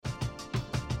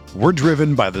We're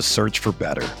driven by the search for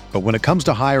better. But when it comes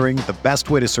to hiring, the best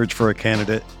way to search for a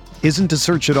candidate isn't to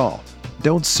search at all.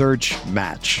 Don't search,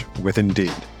 match with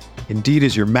Indeed. Indeed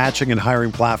is your matching and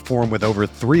hiring platform with over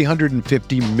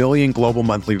 350 million global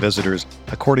monthly visitors,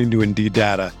 according to Indeed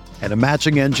data, and a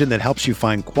matching engine that helps you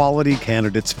find quality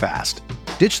candidates fast.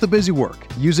 Ditch the busy work.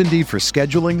 Use Indeed for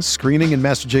scheduling, screening, and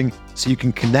messaging so you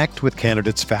can connect with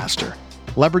candidates faster.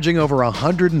 Leveraging over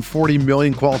 140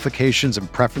 million qualifications and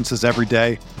preferences every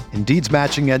day, Indeed's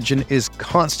matching engine is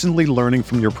constantly learning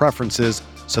from your preferences,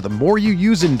 so the more you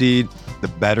use Indeed, the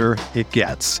better it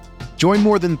gets. Join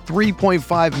more than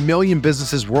 3.5 million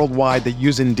businesses worldwide that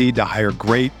use Indeed to hire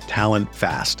great talent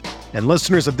fast. And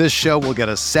listeners of this show will get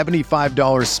a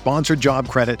 $75 sponsored job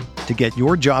credit to get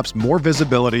your jobs more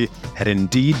visibility at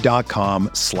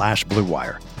Indeed.com/Blue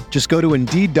Wire. Just go to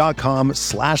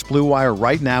Indeed.com/Blue Wire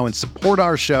right now and support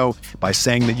our show by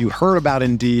saying that you heard about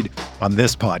Indeed on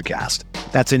this podcast.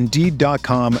 That's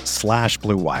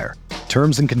Indeed.com/Blue Wire.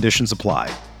 Terms and conditions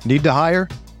apply. Need to hire?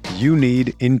 You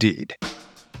need Indeed.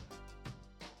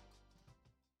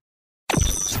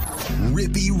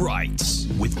 Rippee Writes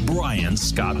with Brian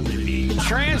Scott Rippee.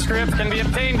 Transcripts can be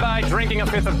obtained by drinking a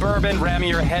fifth of bourbon, ramming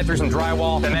your head through some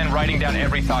drywall, and then writing down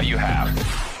every thought you have.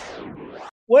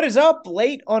 What is up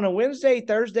late on a Wednesday,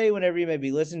 Thursday, whenever you may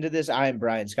be listening to this? I am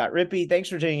Brian Scott Rippee. Thanks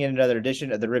for tuning in another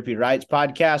edition of the Rippee Writes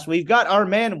podcast. We've got our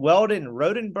man Weldon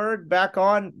Rodenberg back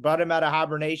on, brought him out of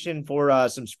hibernation for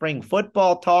some spring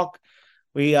football talk.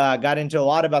 We got into a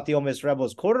lot about the Ole Miss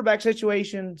Rebels quarterback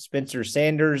situation, Spencer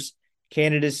Sanders'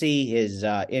 candidacy, his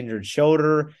injured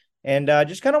shoulder, and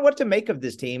just kind of what to make of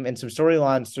this team and some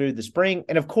storylines through the spring.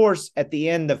 And of course, at the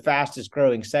end, the fastest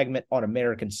growing segment on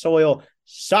American soil,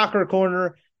 Soccer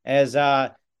Corner, as I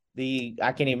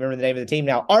can't even remember the name of the team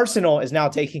now. Arsenal is now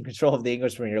taking control of the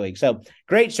English Premier League. So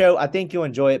great show. I think you'll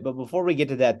enjoy it. But before we get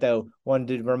to that, though,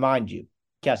 wanted to remind you,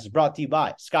 podcast is brought to you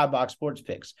by Skybox Sports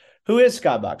Picks. Who is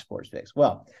Skybox Sports Picks?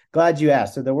 Well, glad you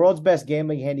asked. So the world's best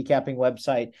gambling handicapping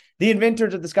website, the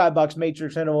inventors of the Skybox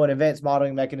Matrix interval and advanced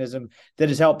modeling mechanism that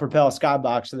has helped propel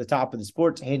Skybox to the top of the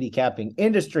sports handicapping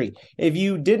industry. If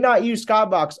you did not use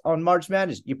Skybox on March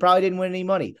Madness, you probably didn't win any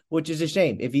money, which is a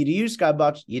shame. If you'd used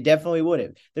Skybox, you definitely would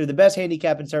have. They're the best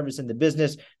handicapping service in the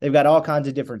business. They've got all kinds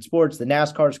of different sports. The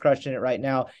NASCAR's crushing it right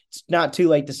now. It's not too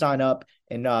late to sign up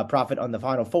and profit on the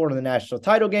Final Four in the national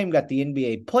title game. Got the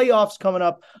NBA playoffs coming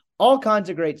up. All kinds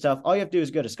of great stuff. All you have to do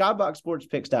is go to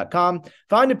skyboxsportspicks.com,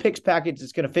 find a picks package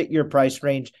that's going to fit your price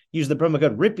range. Use the promo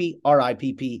code RIPPEE,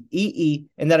 RIPPEE,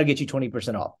 and that'll get you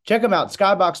 20% off. Check them out,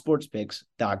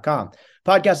 skyboxsportspicks.com.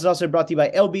 Podcast is also brought to you by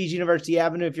LB's University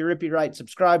Avenue. If you're a Rippee Writes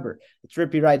subscriber, it's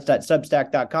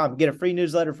rippeewrites.substack.com. Get a free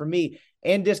newsletter from me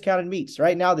and discounted meats.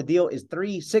 Right now, the deal is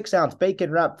 3 6-ounce bacon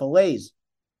wrap fillets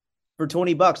for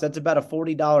 $20. That's about a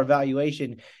 $40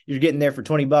 valuation. You're getting there for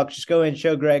 $20. Just go in,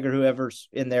 show Greg or whoever's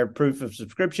in there proof of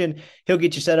subscription. He'll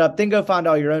get you set up. Then go find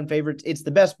all your own favorites. It's the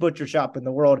best butcher shop in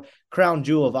the world, crown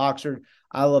jewel of Oxford.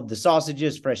 I love the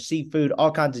sausages, fresh seafood,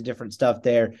 all kinds of different stuff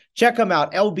there. Check them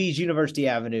out. LB's University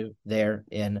Avenue there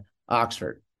in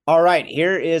Oxford. All right,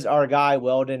 here is our guy,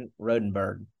 Weldon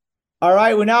Rodenberg. All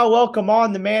right, we now welcome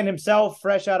on the man himself,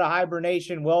 fresh out of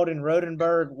hibernation, Weldon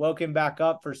Rodenberg. Welcome back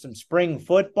up for some spring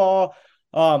football.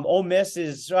 Ole Miss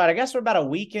is, I guess we're about a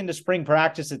week into spring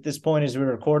practice at this point as we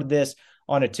record this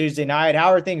on a Tuesday night.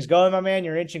 How are things going, my man?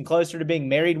 You're inching closer to being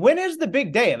married. When is the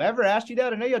big day? Have I ever asked you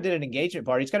that? I know y'all did an engagement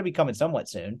party. It's got to be coming somewhat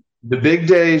soon. The big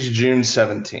day is June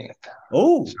 17th.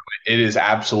 Oh, so it is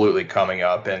absolutely coming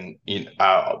up. And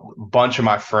a bunch of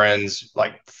my friends,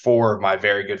 like 4 of my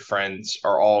very good friends,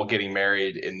 are all getting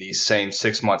married in the same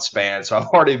 6-month span. So I've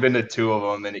already been to 2 of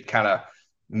them, and it kind of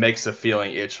makes the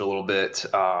feeling itch a little bit.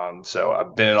 So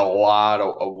I've been in a lot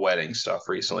of wedding stuff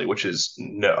recently, which is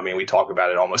we talk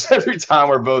about it almost every time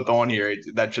we're both on here.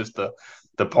 That's just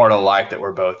the part of life that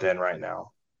we're both in right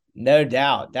now. No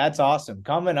doubt. That's awesome.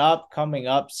 Coming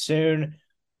up soon.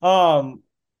 Ole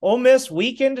Miss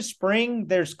weekend to spring.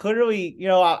 There's clearly,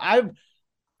 I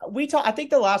think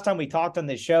the last time we talked on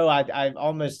this show, I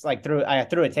almost threw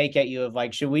a take at you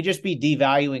of should we just be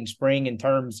devaluing spring in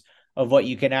terms of what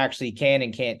you can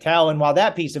and can't tell? And while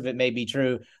that piece of it may be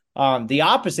true, the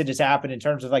opposite has happened in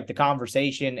terms of the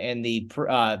conversation and the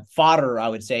fodder, I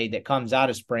would say, that comes out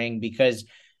of spring, because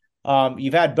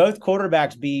you've had both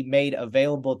quarterbacks be made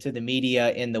available to the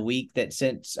media in the week that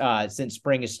since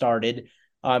spring has started.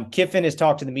 Kiffin has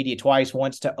talked to the media twice,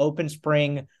 once to open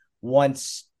spring,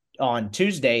 once on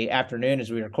Tuesday afternoon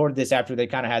as we record this, after they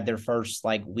kind of had their first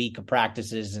week of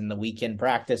practices and the weekend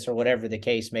practice or whatever the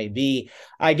case may be.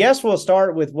 I guess we'll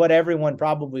start with what everyone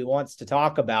probably wants to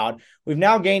talk about. We've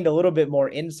now gained a little bit more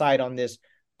insight on this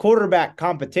quarterback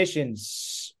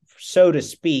competitions, so to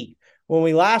speak. When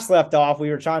we last left off,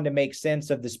 we were trying to make sense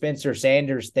of the Spencer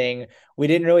Sanders thing. We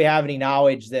didn't really have any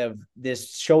knowledge of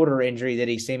this shoulder injury that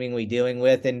he's seemingly dealing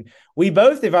with. And we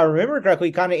both, if I remember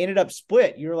correctly, kind of ended up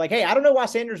split. You were like, hey, I don't know why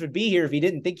Sanders would be here if he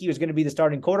didn't think he was going to be the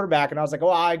starting quarterback. And I was like,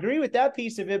 well, I agree with that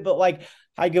piece of it, but like,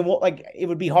 it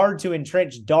would be hard to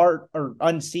entrench Dart or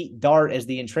unseat Dart as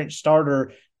the entrenched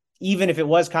starter, even if it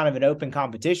was kind of an open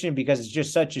competition, because it's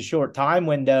just such a short time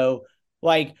window.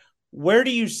 Like, where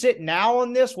do you sit now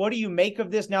on this? What do you make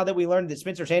of this now that we learned that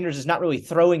Spencer Sanders is not really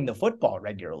throwing the football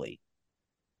regularly?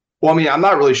 Well, I mean, I'm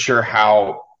not really sure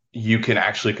how you can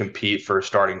actually compete for a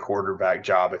starting quarterback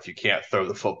job if you can't throw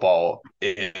the football.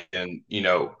 And we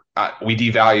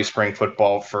devalue spring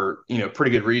football for,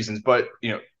 pretty good reasons. But,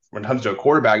 when it comes to a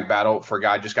quarterback battle for a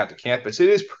guy who just got to campus, it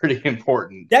is pretty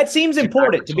important. That seems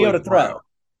important to be able to throw.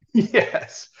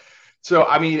 Yes. So,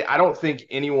 I mean, I don't think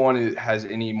anyone has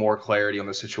any more clarity on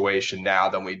the situation now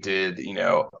than we did,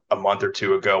 a month or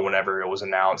two ago whenever it was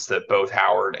announced that both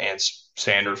Howard and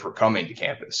Sanders were coming to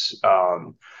campus.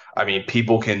 I mean,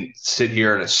 people can sit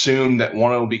here and assume that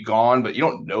one will be gone, but you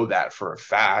don't know that for a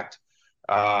fact.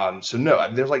 So,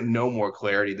 no, there's like no more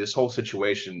clarity. This whole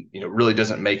situation, really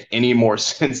doesn't make any more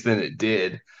sense than it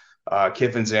did.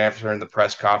 Kiffin's answer in the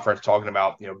press conference talking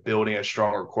about, building a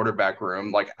stronger quarterback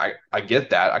room. Like, I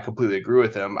get that. I completely agree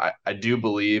with him. I do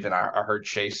believe, and I heard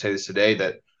Chase say this today,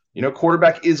 that,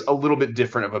 quarterback is a little bit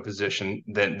different of a position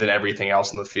than everything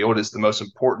else in the field. It's the most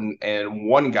important, and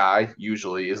one guy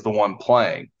usually is the one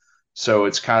playing. So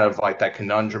it's kind of like that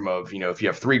conundrum of, if you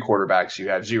have 3 quarterbacks, you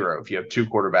have 0. If you have 2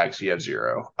 quarterbacks, you have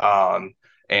 0. And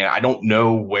I don't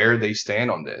know where they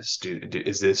stand on this.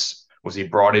 Was he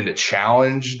brought in to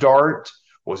challenge Dart?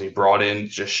 Was he brought in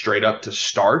just straight up to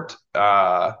start?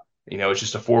 It's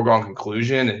just a foregone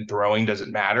conclusion and throwing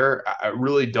doesn't matter. I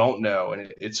really don't know.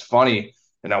 And it's funny.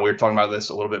 And we were talking about this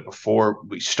a little bit before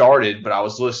we started, but I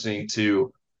was listening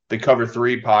to the Cover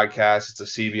 3 podcast. It's a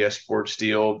CBS Sports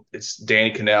deal. It's Danny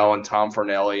Cannell and Tom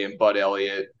Fornelli and Bud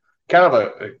Elliott. Kind of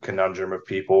a conundrum of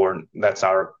people, or that's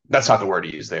not the word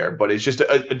he used there, but it's just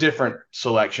a different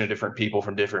selection of different people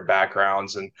from different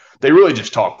backgrounds, and they really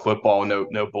just talk football,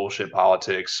 no bullshit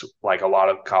politics like a lot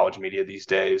of college media these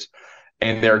days.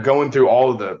 And they're going through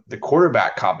all of the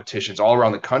quarterback competitions all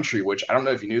around the country, which I don't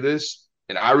know if you knew this,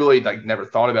 and I really never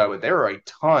thought about it, but there are a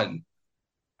ton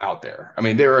out there. I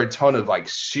mean, there are a ton of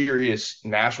serious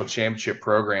national championship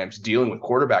programs dealing with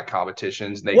quarterback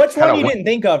competitions. What's one you didn't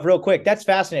think of real quick? That's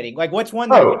fascinating. Like, what's one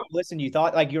that when you listened, you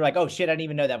thought you're like, oh shit, I didn't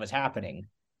even know that was happening.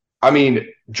 I mean,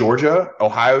 Georgia,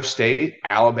 Ohio State,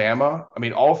 Alabama. I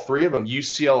mean, all 3 of them,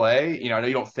 UCLA, I know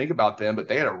you don't think about them, but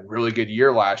they had a really good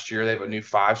year last year. They have a new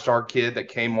 5-star kid that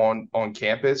came on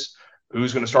campus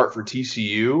who's going to start for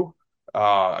TCU.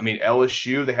 I mean,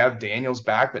 LSU, they have Daniels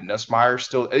back, but Nussmeier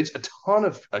still. It's a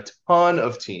ton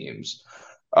of teams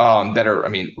that are. I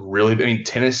mean, really. I mean,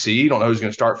 Tennessee. You don't know who's going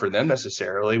to start for them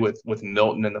necessarily with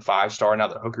Milton and the 5-star. Now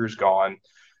that Hooker's gone,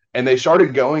 and they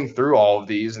started going through all of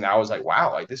these, and I was like,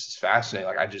 wow, this is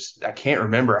fascinating. I can't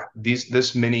remember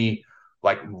this many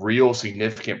real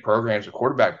significant programs of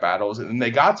quarterback battles, and then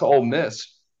they got to Ole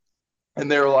Miss. And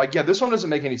they were like, yeah, this one doesn't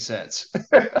make any sense,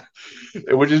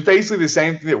 which is basically the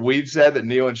same thing that we've said, that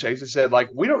Neil and Chase have said.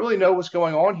 We don't really know what's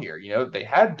going on here. They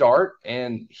had Dart,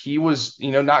 and he was,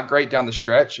 not great down the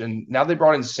stretch. And now they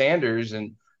brought in Sanders,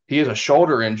 and he has a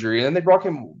shoulder injury. And then they brought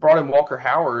in Walker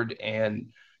Howard, and,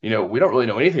 we don't really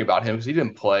know anything about him because he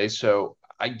didn't play. So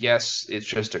I guess it's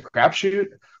just a crapshoot,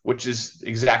 which is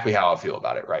exactly how I feel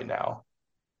about it right now.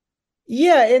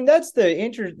 Yeah, and that's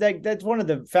that's one of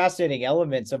the fascinating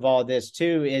elements of all this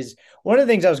too. Is one of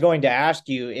the things I was going to ask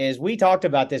you is, we talked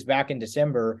about this back in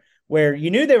December, where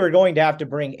you knew they were going to have to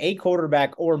bring a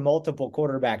quarterback or multiple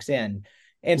quarterbacks in,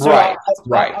 and so right.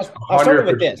 I'll start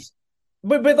with this.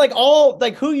 But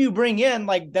who you bring in,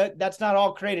 that's not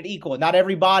all created equal. Not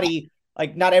everybody.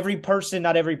 Not every person,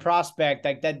 not every prospect,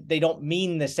 that they don't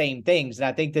mean the same things. And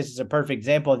I think this is a perfect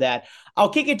example of that. I'll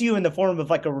kick it to you in the form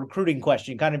of a recruiting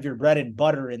question, kind of your bread and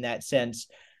butter in that sense.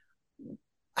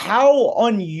 How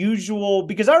unusual,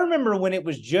 because I remember when it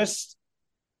was just,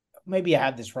 maybe I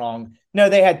have this wrong. No,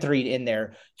 they had 3 in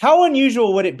there. How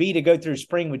unusual would it be to go through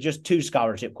spring with just 2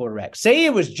 scholarship quarterbacks? Say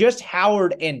it was just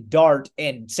Howard and Dart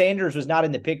and Sanders was not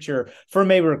in the picture.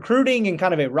 From a recruiting and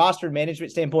kind of a roster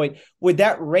management standpoint, would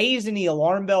that raise any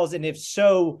alarm bells? And if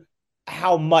so,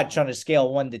 how much on a scale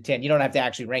of 1 to 10? You don't have to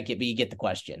actually rank it, but you get the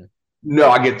question. No,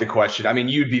 I get the question. I mean,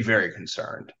 you'd be very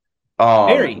concerned.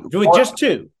 With just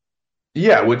 2.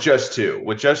 Yeah, with just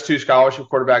 2 scholarship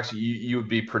quarterbacks, you would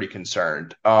be pretty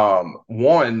concerned.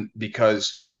 One,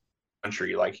 because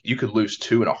country. Like, you could lose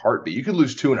 2 in a heartbeat. You could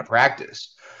lose 2 in a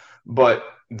practice. But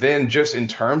then just in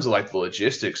terms of like the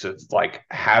logistics of like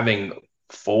having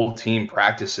full team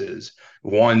practices,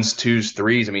 ones, twos,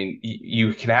 threes. I mean,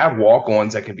 you can have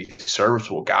walk-ons that can be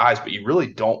serviceable guys, but you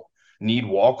really don't need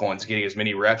walk-ons getting as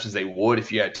many reps as they would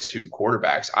if you had 2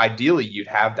 quarterbacks. Ideally, you'd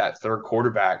have that third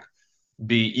quarterback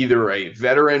be either a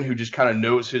veteran who just kind of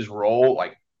knows his role,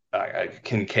 like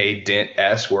Kincaid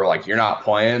Dent-esque, where like you're not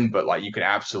playing, but like you can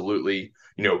absolutely,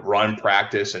 run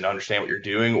practice and understand what you're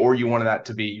doing, or you wanted that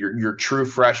to be your true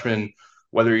freshman,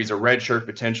 whether he's a redshirt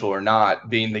potential or not,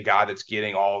 being the guy that's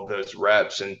getting all of those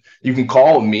reps. And you can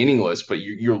call them meaningless, but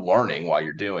you're learning while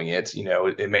you're doing it.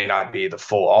 It may not be the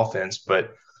full offense,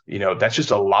 but that's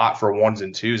just a lot for ones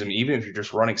and twos. I mean, even if you're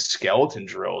just running skeleton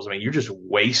drills, I mean, you're just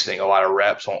wasting a lot of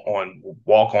reps on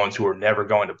walk-ons who are never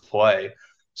going to play.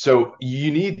 So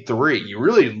you need 3. You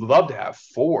really love to have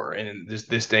 4. And in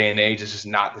this day and age, it's just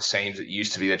not the same as it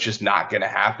used to be. That's just not going to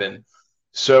happen.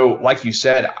 So like you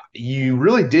said, you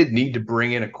really did need to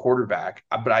bring in a quarterback.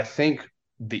 But I think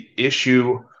the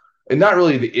issue, and not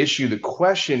really the issue, the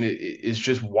question is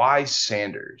just why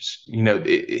Sanders?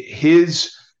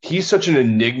 He's such an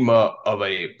enigma of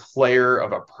a player,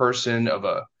 of a person, of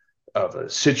a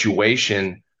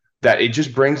situation, that it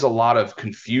just brings a lot of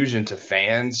confusion to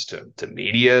fans, to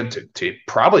media, to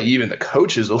probably even the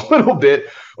coaches a little bit.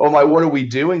 Oh my, what are we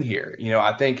doing here?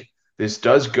 I think this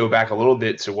does go back a little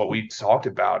bit to what we talked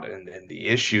about and the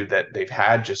issue that they've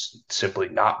had just simply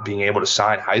not being able to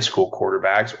sign high school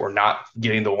quarterbacks or not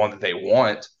getting the one that they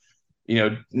want,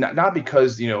 not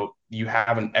because, you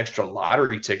have an extra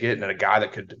lottery ticket and a guy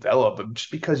that could develop, but just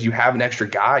because you have an extra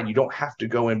guy, you don't have to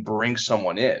go and bring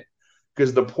someone in.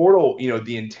 Because the portal,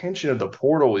 the intention of the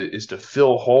portal is to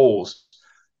fill holes.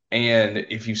 And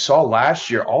if you saw last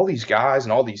year, all these guys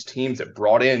and all these teams that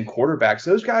brought in quarterbacks,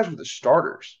 those guys were the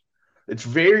starters. It's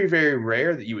very, very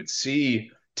rare that you would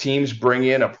see teams bring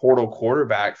in a portal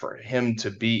quarterback for him to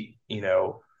be,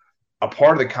 a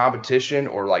part of the competition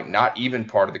or like not even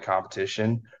part of the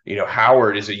competition.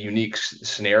 Howard is a unique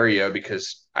scenario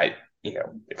because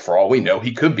for all we know,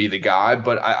 he could be the guy,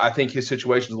 but I think his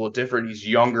situation is a little different. He's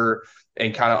younger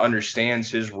and kind of understands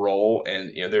his role.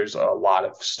 And, there's a lot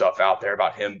of stuff out there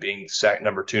about him being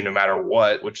number 2, no matter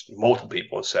what, which multiple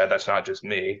people have said. That's not just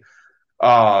me.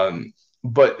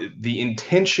 But the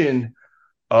intention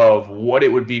of what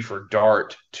it would be for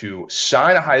Dart to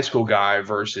sign a high school guy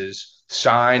versus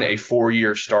sign a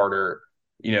 4-year starter,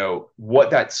 what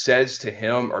that says to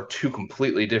him are 2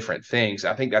 completely different things.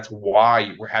 I think that's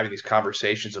why we're having these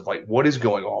conversations of like, what is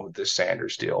going on with this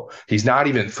Sanders deal? He's not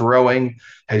even throwing.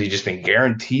 Has he just been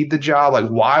guaranteed the job? Like,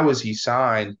 why was he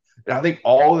signed? And I think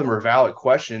all of them are valid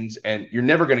questions, and you're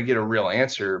never going to get a real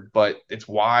answer, but it's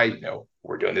why,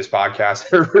 we're doing this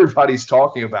podcast. Everybody's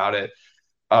talking about it.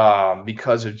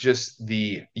 Because of just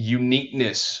the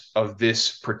uniqueness of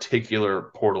this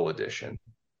particular portal edition.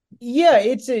 Yeah,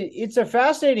 it's a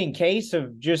fascinating case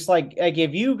of just like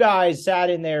if you guys sat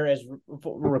in there as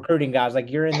recruiting guys,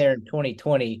 like you're in there in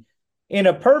 2020, in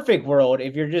a perfect world,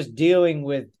 if you're just dealing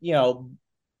with,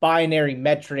 binary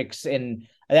metrics, and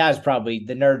that's probably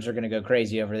the nerds are going to go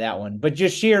crazy over that one, but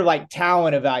just sheer like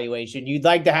talent evaluation, you'd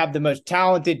like to have the most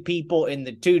talented people in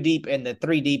the 2 deep and the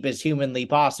 3 deep as humanly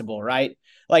possible, right?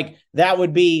 Like that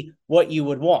would be what you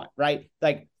would want, right?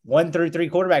 Like 1 through 3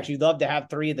 quarterbacks, you'd love to have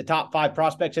 3 of the top 5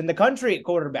 prospects in the country at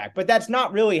quarterback, but that's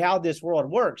not really how this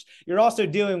world works. You're also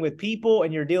dealing with people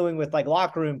and you're dealing with like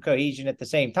locker room cohesion at the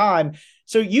same time.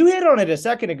 So you hit on it a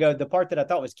second ago, the part that I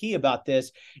thought was key about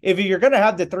this. If you're going to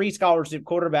have the 3 scholarship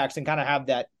quarterbacks and kind of have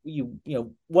that,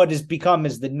 what has become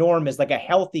as the norm is like a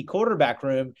healthy quarterback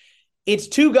room, it's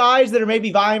 2 guys that are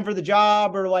maybe vying for the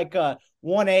job, or like 1A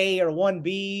or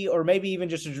 1B, or maybe even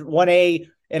just 1A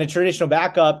and a traditional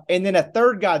backup. And then a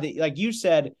third guy that, like you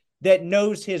said, that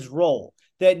knows his role,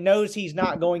 that knows he's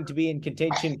not going to be in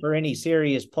contention for any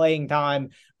serious playing time,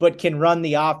 but can run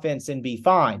the offense and be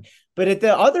fine. But at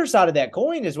the other side of that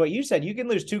coin is what you said. You can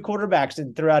lose 2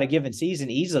 quarterbacks throughout a given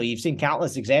season easily. You've seen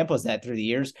countless examples of that through the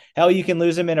years. Hell, you can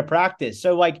lose them in a practice.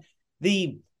 So like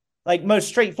the most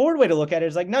straightforward way to look at it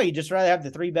is like, no, you just rather have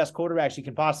the 3 best quarterbacks you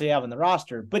can possibly have on the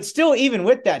roster. But still, even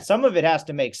with that, some of it has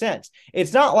to make sense.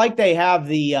 It's not like they have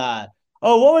the,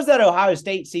 what was that Ohio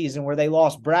State season where they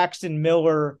lost Braxton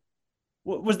Miller?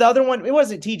 What was the other one? It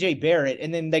wasn't TJ Barrett.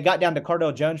 And then they got down to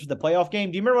Cardell Jones for the playoff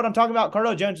game. Do you remember what I'm talking about?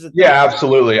 Cardell Jones. Yeah,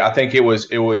 absolutely. I think it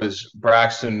was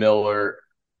Braxton Miller.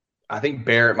 I think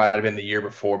Barrett might have been the year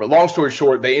before. But long story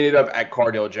short, they ended up at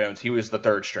Cardell Jones. He was the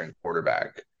 3rd string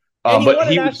quarterback. And he won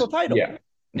a national title.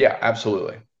 Yeah,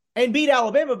 absolutely. and beat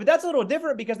Alabama. But that's a little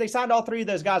different because they signed all three of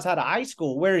those guys out of high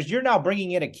school, whereas you're now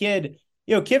bringing in a kid.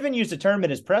 Kiffin used a term in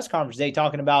his press conference today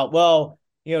talking about, well,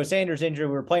 Sanders' injury,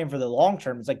 we were playing for the long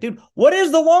term. It's like, dude, what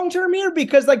is the long term here?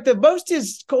 Because like the most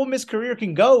his Ole Miss career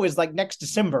can go is like next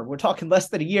December. We're talking less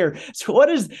than a year. So what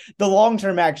does the long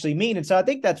term actually mean? And so I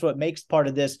think that's what makes part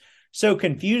of this so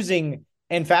confusing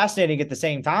and fascinating at the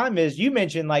same time. Is you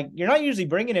mentioned, like, you're not usually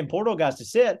bringing in portal guys to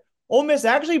sit. Ole Miss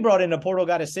actually brought in a portal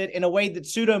guy to sit in a way that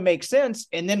pseudo makes sense,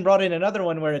 and then brought in another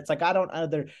one where it's like, I don't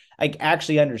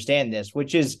actually understand this,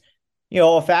 which is,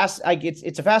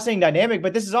 it's a fascinating dynamic,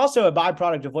 but this is also a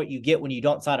byproduct of what you get when you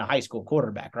don't sign a high school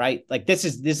quarterback, right? Like this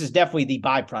is definitely the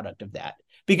byproduct of that.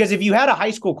 Because if you had a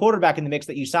high school quarterback in the mix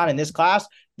that you sign in this class,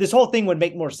 this whole thing would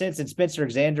make more sense, and Spencer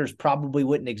Xanders probably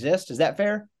wouldn't exist. Is that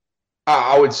fair?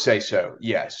 I would say so.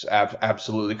 Yes,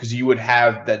 absolutely. Because you would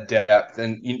have that depth,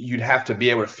 and you'd have to be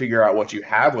able to figure out what you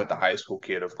have with the high school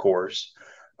kid, of course.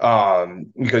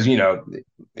 Because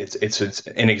it's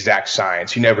an exact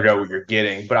science. You never know what you're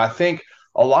getting. But I think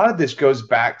a lot of this goes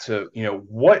back to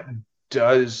what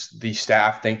does the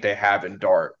staff think they have in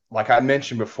Dart? Like I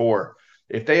mentioned before,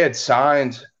 if they had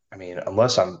signed, I mean,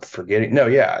 unless I'm forgetting, no,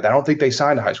 yeah, I don't think they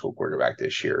signed a high school quarterback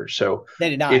this year. So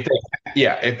they did not.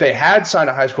 If they had signed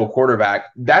a high school quarterback,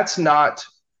 that's not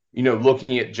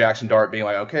looking at Jackson Dart being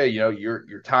like, okay,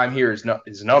 your time here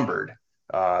is numbered.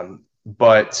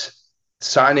 But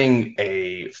signing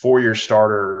a 4-year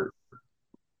starter,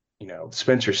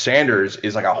 Spencer Sanders,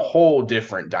 is like a whole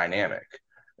different dynamic.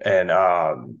 And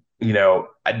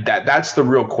that's the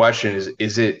real question: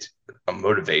 is it a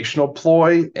motivational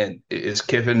ploy? And is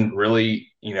Kiffin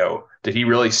really, did he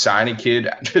really sign a kid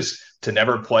just to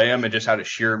never play him and just how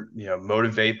to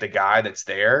motivate the guy that's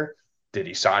there? Did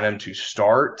he sign him to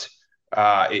start?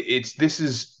 This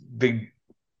is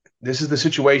the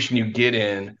situation you get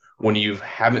in when you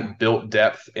haven't built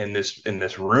depth in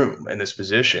this room, in this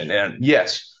position. And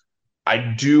yes, I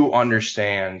do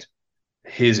understand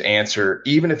his answer,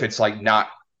 even if it's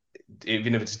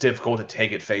difficult to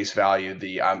take at face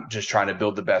value, I'm just trying to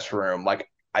build the best room. Like,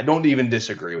 I don't even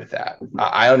disagree with that.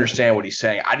 I understand what he's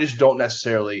saying. I just don't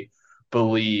necessarily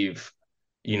believe,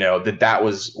 that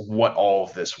was what all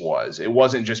of this was. It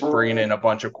wasn't just bringing in a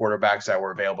bunch of quarterbacks that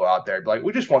were available out there. Like,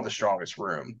 we just want the strongest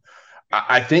room.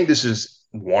 I think this is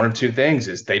one of two things: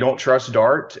 is they don't trust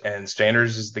Dart and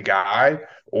Sanders is the guy,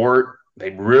 or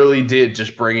they really did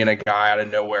just bring in a guy out of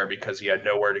nowhere because he had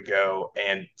nowhere to go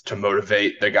and to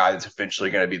motivate the guy that's eventually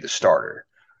going to be the starter.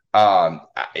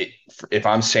 If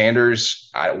I'm Sanders,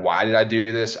 why did I do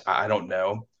this? I don't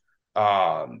know.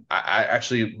 I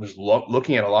actually was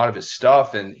looking at a lot of his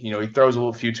stuff, and he throws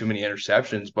a few too many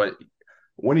interceptions, but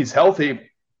when he's healthy,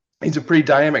 he's a pretty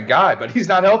dynamic guy, but he's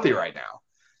not healthy right now.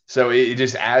 So it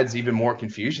just adds even more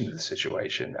confusion to the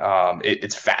situation.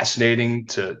 It's fascinating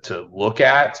to look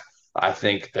at. I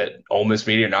think that Ole Miss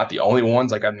media are not the only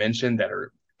ones, like I mentioned, that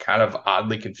are kind of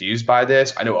oddly confused by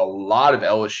this. I know a lot of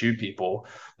LSU people,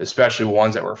 especially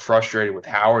ones that were frustrated with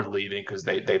Howard leaving because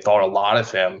they thought a lot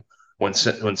of him. When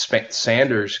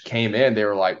Sanders came in, they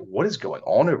were like, what is going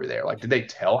on over there? Like, did they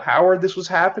tell Howard this was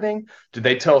happening? Did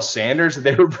they tell Sanders that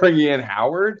they were bringing in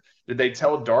Howard? Did they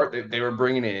tell Dart that they were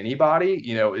bringing in anybody?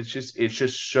 It's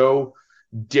just so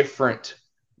different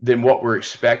than what we're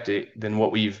expecting, than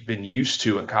what we've been used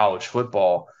to in college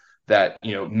football, that,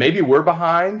 maybe we're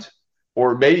behind,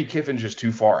 or maybe Kiffin's just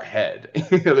too far ahead.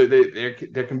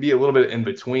 There can be a little bit in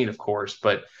between, of course,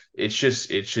 but it's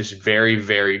just very,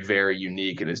 very, very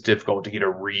unique, and it's difficult to get a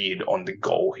read on the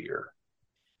goal here.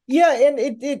 Yeah, and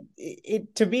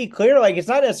it to be clear, like, it's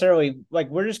not necessarily like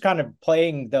we're just kind of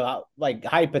playing the like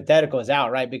hypotheticals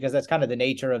out, right? Because that's kind of the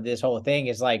nature of this whole thing,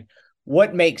 is like,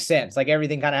 what makes sense? Like,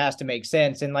 everything kind of has to make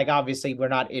sense. And like, obviously we're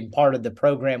not in part of the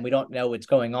program. We don't know what's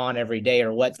going on every day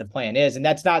or what the plan is. And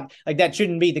that's not like, that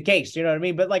shouldn't be the case. You know what I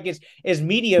mean? But like, it's as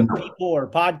media people or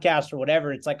podcasts or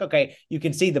whatever, it's like, okay, you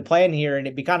can see the plan here, and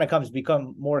it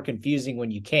become more confusing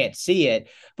when you can't see it.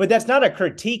 But that's not a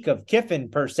critique of Kiffin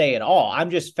per se at all.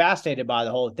 I'm just fascinated by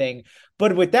the whole thing.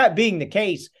 But with that being the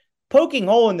case, poking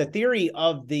hole in the theory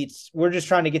of we're just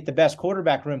trying to get the best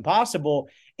quarterback room possible,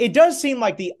 it does seem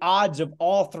like the odds of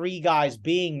all three guys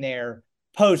being there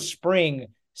post-spring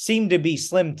seem to be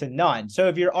slim to none. So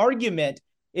if your argument,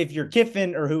 if you're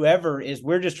Kiffin or whoever, is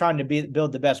we're just trying to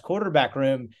build the best quarterback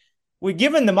room,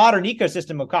 given the modern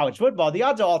ecosystem of college football, the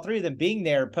odds of all three of them being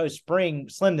there post-spring,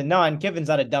 slim to none. Kiffin's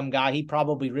not a dumb guy. He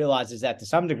probably realizes that to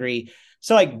some degree.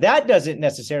 So like, that doesn't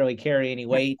necessarily carry any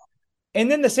weight. And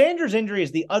then the Sanders injury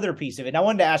is the other piece of it. And I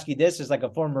wanted to ask you this as like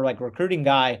a former like recruiting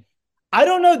guy. I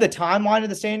don't know the timeline of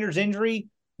the Sanders injury.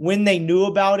 when they knew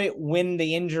about it, when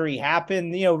the injury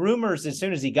happened. Rumors as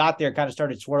soon as he got there kind of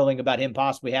started swirling about him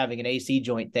possibly having an AC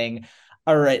joint thing,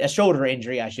 or a shoulder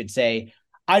injury, I should say.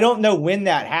 I don't know when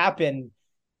that happened.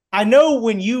 I know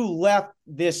when you left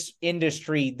this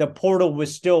industry, the portal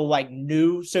was still like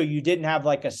new, so you didn't have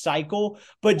like a cycle,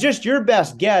 but just your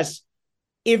best guess,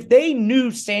 if they knew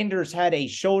Sanders had a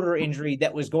shoulder injury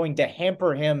that was going to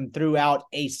hamper him throughout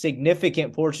a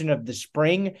significant portion of the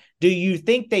spring, do you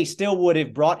think they still would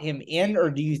have brought him in,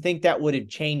 or do you think that would have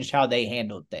changed how they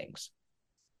handled things?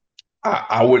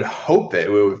 I would hope that it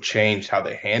would have changed how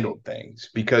they handled things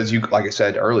because like I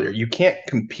said earlier, you can't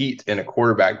compete in a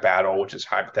quarterback battle, which is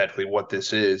hypothetically what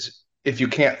this is, if you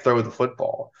can't throw the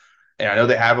football. And I know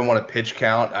they have him on a pitch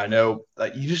count. I know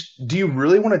do you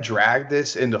really want to drag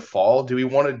this into fall? Do we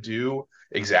want to do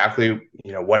exactly,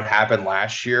 what happened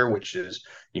last year, which is,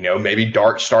 maybe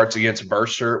Dart starts against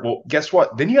Mercer. Well, guess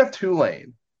what? Then you have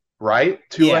Tulane, right?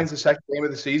 Tulane's the second game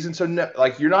of the season. So no,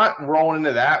 you're not rolling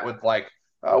into that with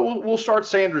we'll start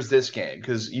Sanders this game,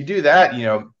 because you do that,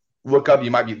 look up,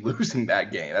 you might be losing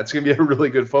that game. That's going to be a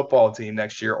really good football team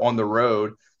next year on the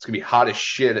road. It's going to be hot as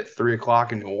shit at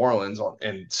 3:00 in New Orleans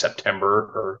in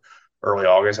September or early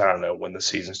August. I don't know when the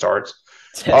season starts.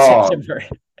 September.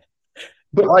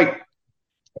 But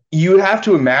you have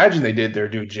to imagine they did their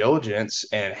due diligence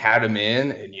and had him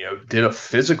in and, did a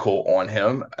physical on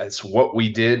him. It's what we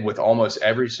did with almost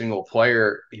every single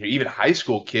player, even high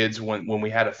school kids when we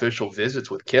had official visits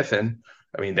with Kiffin.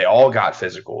 I mean, they all got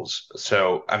physicals.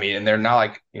 So, and they're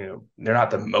not they're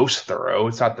not the most thorough.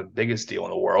 It's not the biggest deal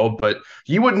in the world, but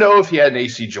you would know if he had an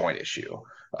AC joint issue.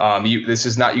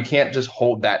 You can't just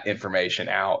hold that information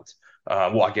out.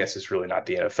 Well, I guess it's really not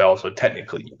the NFL, so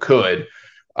technically you could.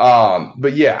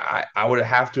 But yeah, I would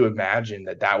have to imagine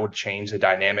that would change the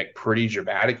dynamic pretty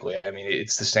dramatically. I mean,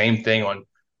 it's the same thing on,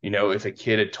 if a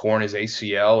kid had torn his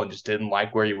ACL and just didn't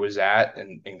like where he was at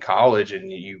in college,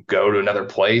 and you go to another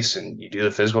place and you do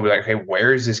the physical, be like, hey,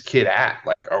 where is this kid at?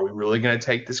 Are we really going to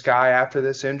take this guy after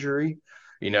this injury?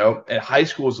 And high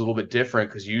school is a little bit different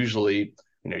because usually,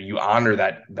 you honor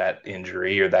that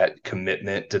injury or that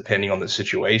commitment depending on the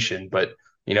situation. But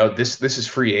this is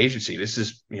free agency. This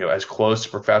is, as close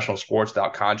to professional sports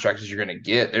without contracts as you're going to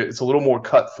get. It's a little more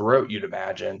cutthroat, you'd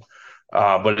imagine.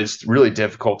 But it's really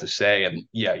difficult to say. And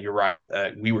yeah, you're right.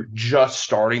 We were just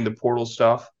starting the portal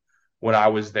stuff when I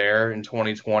was there in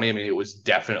 2020. I mean, it was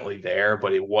definitely there,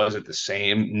 but it wasn't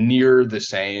near the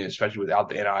same, especially without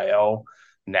the NIL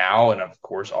now. And of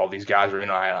course, all these guys are in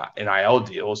NIL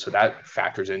deals, so that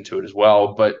factors into it as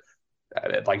well. But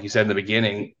like you said in the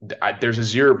beginning, there's a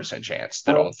 0% chance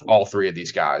that all three of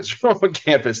these guys are on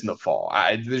campus in the fall.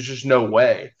 There's just no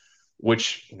way.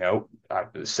 Which, I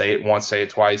say it once, say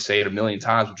it twice, say it a million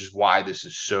times, which is why this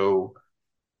is so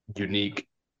unique.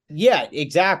 Yeah,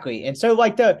 exactly. And so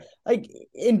to kind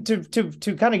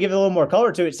of give it a little more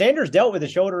color to it, Sanders dealt with a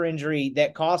shoulder injury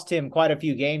that cost him quite a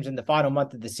few games in the final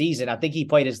month of the season. I think he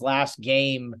played his last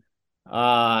game.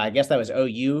 I guess that was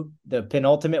OU, the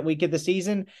penultimate week of the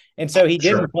season. And so he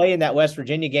didn't play in that West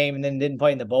Virginia game and then didn't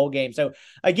play in the bowl game. So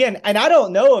again, and I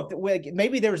don't know if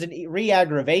maybe there was a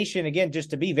re-aggravation, again, just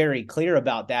to be very clear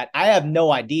about that. I have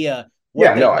no idea.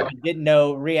 I didn't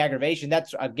know re-aggravation.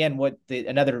 That's again,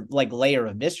 another layer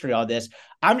of mystery on this.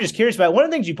 I'm just curious about one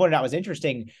of the things you pointed out was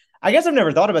interesting. I guess I've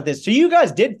never thought about this. So you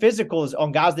guys did physicals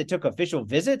on guys that took official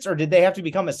visits, or did they have to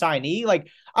become a signee?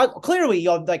 Clearly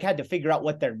y'all had to figure out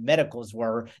what their medicals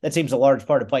were. That seems a large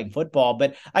part of playing football,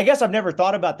 but I guess I've never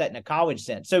thought about that in a college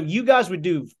sense. So you guys would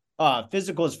do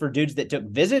physicals for dudes that took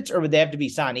visits, or would they have to be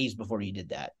signees before you did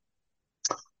that?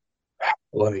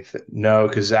 Let me think. No,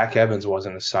 because Zach Evans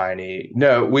wasn't a signee.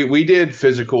 No, we did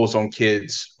physicals on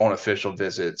kids on official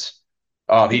visits.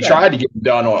 He tried to get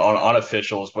done on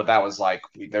unofficials, but that was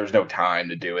there was no time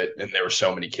to do it, and there were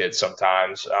so many kids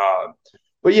sometimes.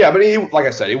 But like I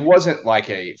said, it wasn't like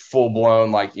a full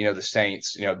blown the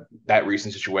Saints, that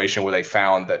recent situation where they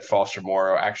found that Foster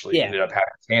Moreau actually ended up having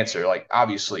cancer.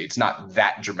 Obviously, it's not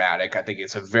that dramatic. I think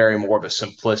it's a very more of a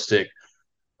simplistic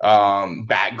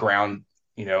background,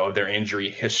 of their injury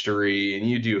history, and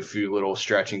you do a few little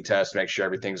stretching tests to make sure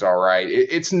everything's all right.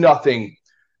 It's nothing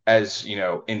as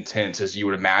intense as you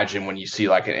would imagine when you see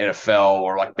an NFL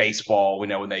or baseball.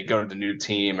 When they go to the new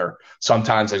team, or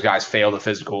sometimes those guys fail the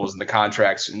physicals and the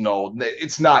contracts annulled.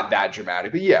 It's not that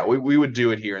dramatic, but yeah, we would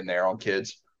do it here and there on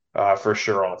kids for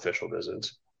sure on official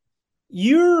visits.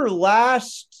 Your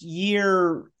last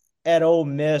year at Ole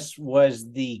Miss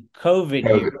was the COVID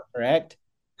year, correct?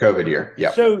 COVID year,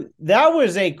 yeah. So that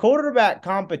was a quarterback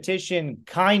competition,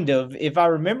 kind of, if I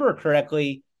remember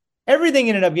correctly. everything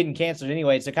ended up getting canceled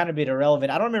anyway. It's kind of bit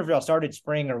irrelevant. I don't remember if y'all started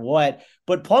spring or what,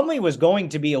 but Plumlee was going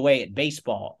to be away at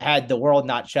baseball had the world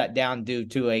not shut down due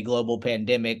to a global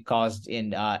pandemic caused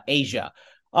in Asia.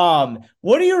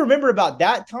 What do you remember about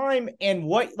that time, and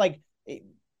what, like,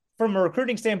 from a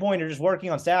recruiting standpoint or just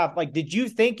working on staff, like, did you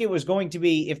think it was going to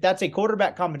be, if that's a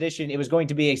quarterback competition, it was going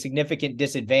to be a significant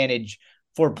disadvantage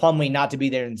for Plumlee not to be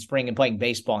there in the spring and playing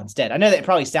baseball instead? I know that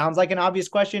probably sounds like an obvious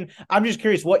question. I'm just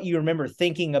curious what you remember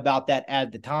thinking about that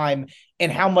at the time,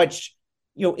 and how much,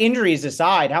 injuries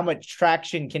aside, how much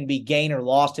traction can be gained or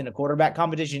lost in a quarterback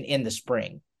competition in the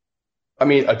spring. I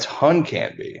mean, a ton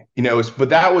can be, but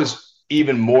that was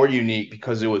even more unique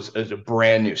because it was a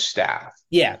brand new staff.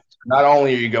 Yeah. Not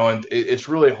only are you going, it's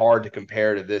really hard to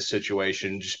compare to this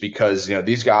situation just because,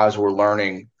 these guys were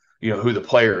learning, who the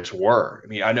players were. I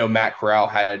mean, I know Matt Corral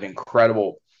had an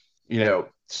incredible,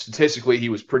 statistically, he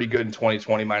was pretty good in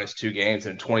 2020 minus 2 games.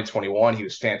 And in 2021, he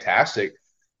was fantastic.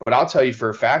 But I'll tell you for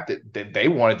a fact that they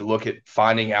wanted to look at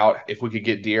finding out if we could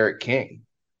get De'Aaron King,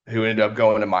 who ended up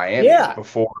going to Miami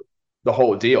before the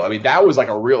whole deal. I mean, that was like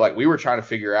a real, we were trying to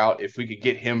figure out if we could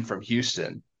get him from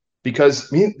Houston. Because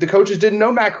the coaches didn't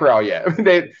know Matt Corral yet. I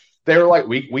mean, they were like,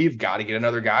 we've got to get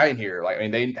another guy in here.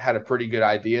 They had a pretty good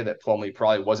idea that Plumlee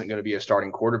probably wasn't going to be a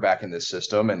starting quarterback in this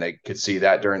system, and they could see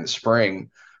that during the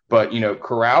spring. But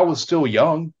Corral was still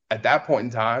young at that point in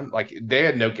time. Like, they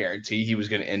had no guarantee he was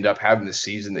going to end up having the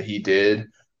season that he did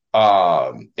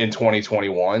in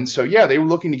 2021. So yeah, they were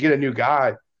looking to get a new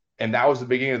guy, and that was the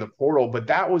beginning of the portal. But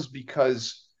that was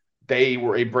because they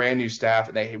were a brand new staff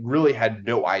and they really had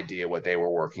no idea what they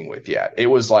were working with yet. It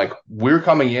was like, we're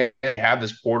coming in and have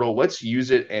this portal. Let's use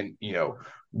it and,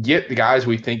 get the guys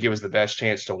we think give us the best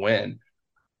chance to win.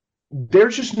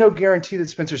 There's just no guarantee that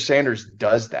Spencer Sanders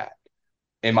does that,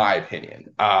 in my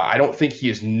opinion. I don't think he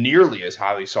is nearly as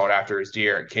highly sought after as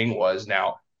De'Aaron King was.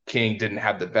 Now, King didn't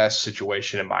have the best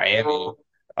situation in Miami,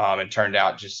 and turned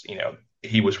out just,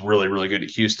 he was really, really good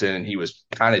at Houston, and he was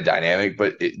kind of dynamic,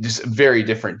 but just a very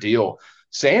different deal.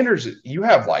 Sanders, you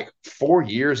have like 4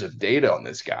 years of data on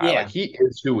this guy. Yeah. Like, he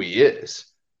is who he is.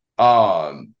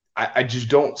 I just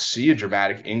don't see a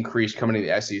dramatic increase coming to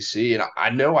the SEC. And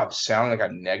I know I'm sounding like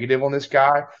I'm negative on this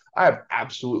guy. I have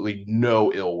absolutely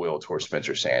no ill will towards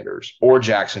Spencer Sanders or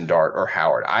Jackson Dart or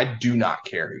Howard. I do not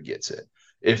care who gets it.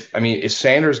 If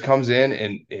Sanders comes in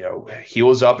and,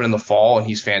 heals up in the fall and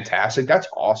he's fantastic, that's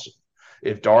awesome.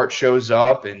 If Dart shows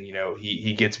up and,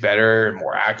 he gets better and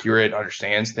more accurate,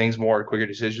 understands things more, quicker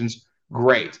decisions,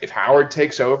 great. If Howard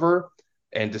takes over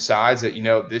and decides that,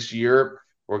 this year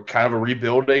we're kind of a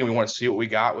rebuilding, we want to see what we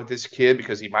got with this kid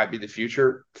because he might be the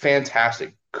future,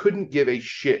 fantastic. Couldn't give a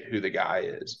shit who the guy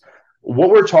is. What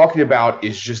we're talking about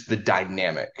is just the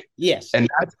dynamic. Yes. And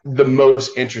that's the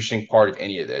most interesting part of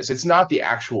any of this. It's not the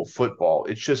actual football.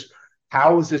 It's just,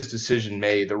 how is this decision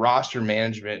made? The roster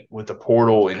management with the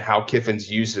portal and how Kiffin's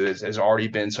used it has already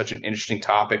been such an interesting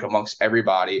topic amongst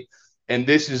everybody. And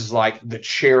this is like the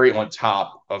cherry on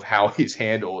top of how he's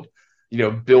handled,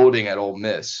 building at Ole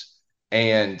Miss.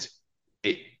 And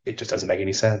it just doesn't make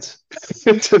any sense.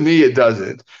 To me, it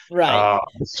doesn't. Right.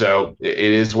 So it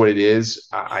is what it is.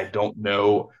 I don't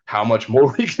know how much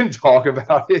more we can talk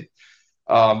about it.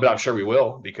 But I'm sure we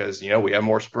will because, we have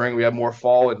more spring, we have more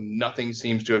fall, and nothing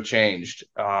seems to have changed,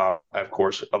 of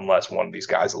course, unless one of these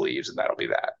guys leaves, and that'll be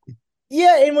that.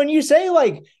 Yeah, and when you say,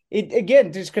 like, it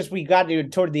again, just because we got to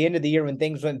toward the end of the year when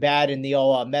things went bad and the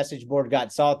old message board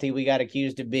got salty, we got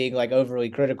accused of being, like, overly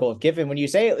critical of Kiffin. When you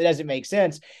say it doesn't make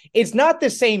sense, it's not the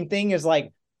same thing as,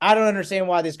 like, I don't understand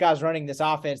why this guy's running this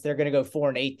offense. They're going to go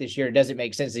 4-8 this year. It doesn't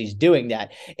make sense that he's doing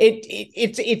that.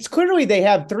 It's clearly they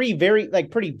have 3 very, like,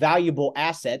 pretty valuable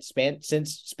assets.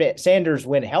 Since Sanders,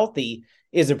 when healthy,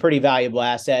 is a pretty valuable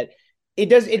asset. It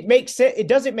doesn't make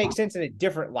sense in a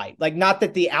different light. Like, not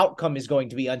that the outcome is going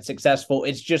to be unsuccessful.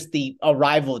 It's just the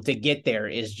arrival to get there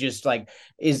is just like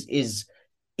is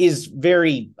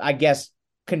very, I guess,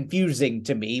 confusing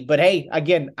to me. But hey,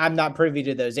 again, I'm not privy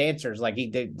to those answers. Like,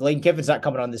 Lane Kiffin's not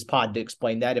coming on this pod to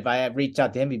explain that. If I have reached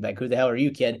out to him, he'd be like, who the hell are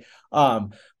you, kid?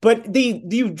 But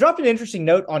you dropped an interesting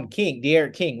note on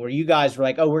De'Aaron King, where you guys were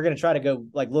like, oh, we're going to try to go,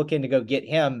 like, look in to go get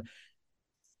him.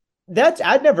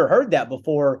 I'd never heard that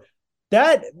before.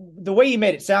 That, the way you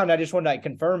made it sound, I just wanted to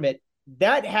confirm it.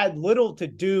 That had little to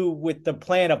do with the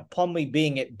plan of Plumlee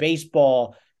being at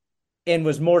baseball and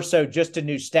was more so just a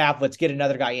new staff. Let's get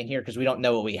another guy in here because we don't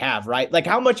know what we have, right? Like,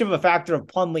 how much of a factor of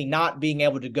Plumlee not being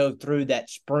able to go through that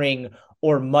spring,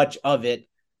 or much of it,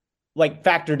 like,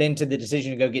 factored into the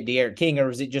decision to go get De'Aaron King, or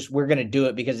was it just we're going to do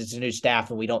it because it's a new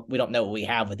staff and we don't know what we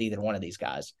have with either one of these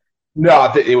guys?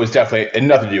 No, it was definitely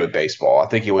nothing to do with baseball. I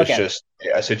think it was Okay. just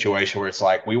a situation where it's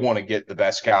like we want to get the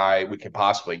best guy we can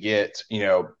possibly get.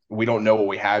 We don't know what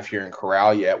we have here in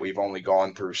Corral yet. We've only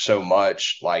gone through so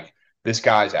much. Like this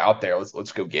guy's out there.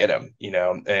 Let's go get him.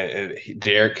 And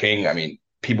Derek King. I mean,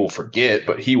 people forget,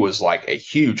 but he was like a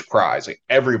huge prize. Like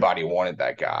everybody wanted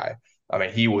that guy. I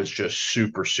mean, he was just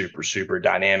super, super, super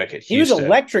dynamic at He was Houston.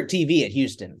 electric TV at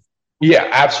Houston. Yeah,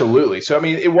 absolutely. So, I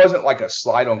mean, it wasn't like a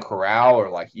slide on Corral or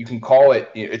like you can call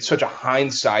it, it's such a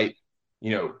hindsight,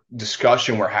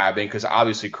 discussion we're having because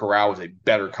obviously Corral was a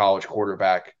better college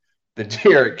quarterback than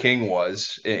Derek King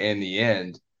was in the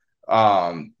end.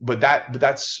 But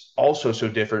that's also so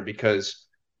different because,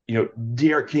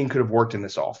 Derek King could have worked in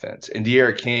this offense and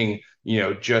Derek King,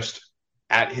 just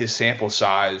at his sample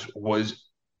size was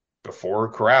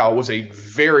before Corral was a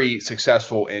very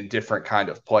successful and different kind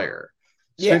of player.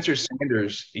 Yeah. Spencer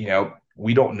Sanders,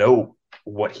 we don't know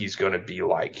what he's going to be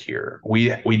like here.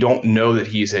 We don't know that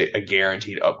he's a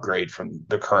guaranteed upgrade from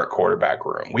the current quarterback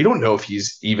room. We don't know if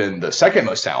he's even the second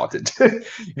most talented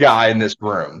guy in this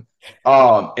room.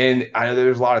 And I know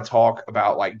there's a lot of talk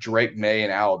about like Drake May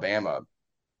in Alabama.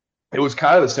 It was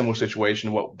kind of a similar situation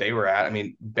to what they were at. I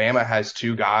mean, Bama has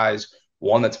two guys,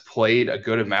 one that's played a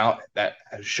good amount that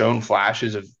has shown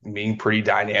flashes of being pretty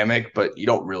dynamic, but you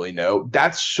don't really know.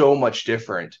 That's so much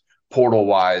different portal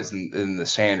wise than the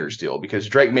Sanders deal because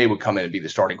Drake May would come in and be the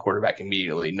starting quarterback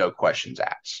immediately, no questions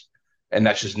asked. And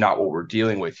that's just not what we're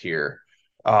dealing with here.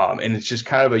 And it's just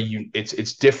kind of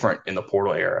it's different in the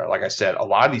portal era. Like I said, a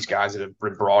lot of these guys that have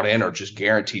been brought in are just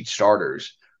guaranteed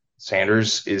starters.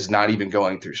 Sanders is not even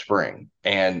going through spring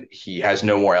and he has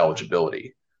no more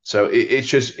eligibility. So it's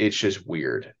just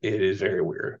weird. It is very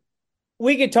weird.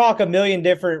 We could talk a million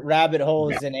different rabbit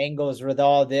holes and angles with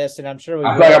all this, and I'm sure we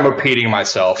I will. feel like I'm repeating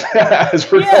myself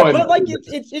as we're going. But like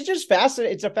it's just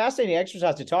fascinating. It's a fascinating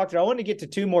exercise to talk through. I want to get to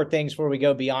two more things before we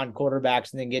go beyond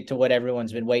quarterbacks and then get to what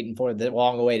everyone's been waiting for, the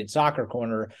long-awaited soccer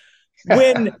corner.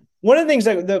 When one of the things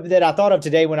that I thought of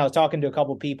today when I was talking to a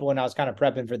couple of people and I was kind of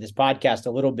prepping for this podcast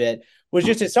a little bit was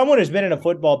just as someone who's been in a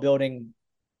football building,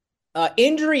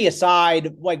 injury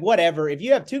aside, like whatever, if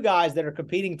you have two guys that are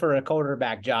competing for a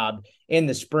quarterback job in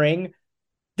the spring,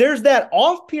 there's that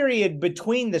off period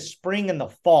between the spring and the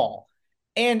fall.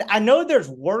 And I know there's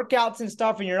workouts and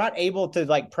stuff and you're not able to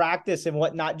like practice and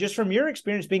whatnot. Just from your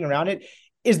experience being around it,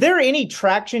 is there any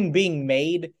traction being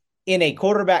made in a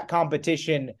quarterback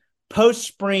competition post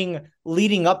spring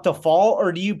leading up to fall?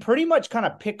 Or do you pretty much kind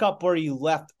of pick up where you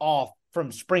left off from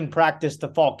spring practice to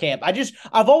fall camp?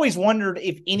 I've always wondered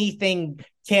if anything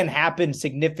can happen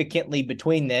significantly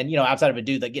between then, outside of a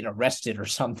dude like getting arrested or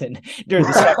something during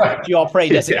the summer, which you all pray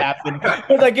doesn't happen. But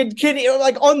like,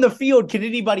 like on the field, can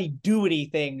anybody do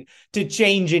anything to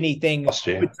change anything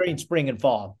between spring and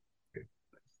fall?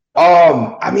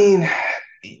 I mean,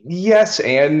 yes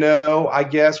and no, I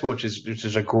guess, which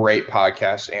is a great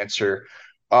podcast answer.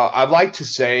 I'd like to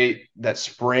say that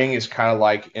spring is kind of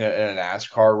like in a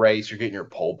NASCAR race, you're getting your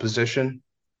pole position.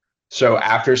 So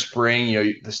after spring,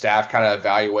 the staff kind of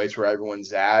evaluates where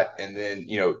everyone's at and then,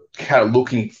 kind of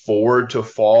looking forward to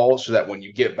fall so that when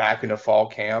you get back into fall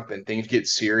camp and things get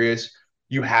serious,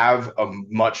 you have a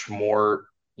much more,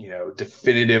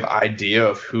 definitive idea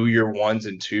of who your ones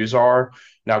and twos are.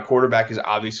 Now, quarterback is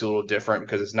obviously a little different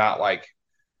because it's not like,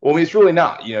 well, I mean, it's really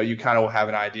not. You kind of have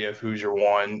an idea of who's your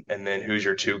one and then who's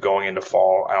your two going into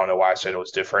fall. I don't know why I said it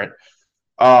was different.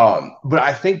 But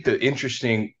I think the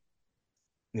interesting,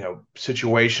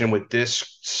 situation with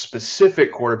this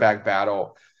specific quarterback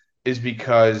battle is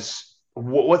because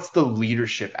what's the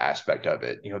leadership aspect of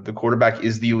it? The quarterback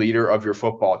is the leader of your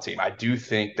football team. I do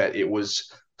think that it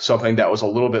was something that was a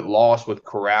little bit lost with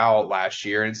Corral last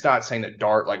year. And it's not saying that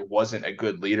Dart wasn't a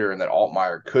good leader and that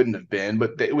Altmaier couldn't have been,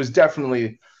 but it was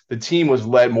definitely – the team was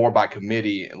led more by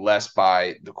committee and less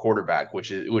by the quarterback, which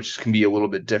can be a little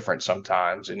bit different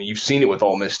sometimes. And you've seen it with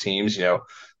Ole Miss teams.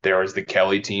 There was the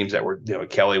Kelly teams that were,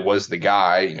 Kelly was the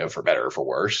guy, for better or for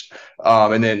worse.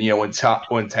 And then, when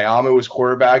Tayama was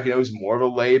quarterback, it was more of a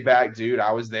laid back dude.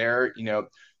 I was there,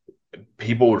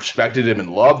 people respected him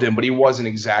and loved him, but he wasn't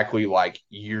exactly like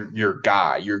your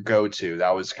guy, your go-to.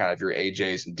 That was kind of your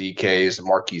AJs and DKs and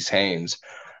Marquise Haynes.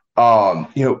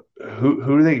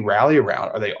 Who do they rally around?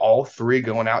 Are they all three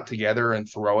going out together and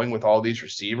throwing with all these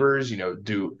receivers?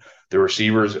 Do the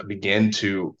receivers begin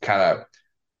to kind of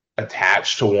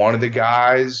attach to one of the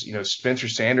guys? Spencer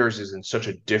Sanders is in such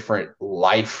a different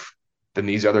life than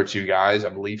these other two guys. I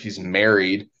believe he's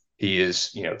married. He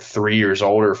is, 3 years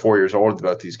older, 4 years older than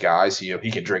both these guys.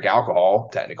 He can drink alcohol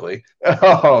technically.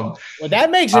 Well, that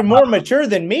makes him more mature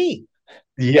than me.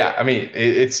 Yeah, I mean,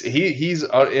 he's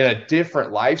in a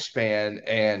different lifespan,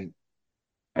 and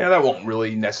that won't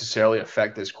really necessarily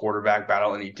affect this quarterback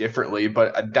battle any differently,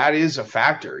 but that is a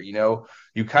factor.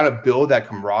 You kind of build that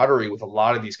camaraderie with a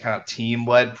lot of these kind of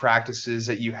team-led practices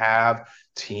that you have,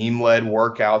 team-led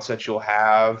workouts that you'll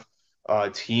have,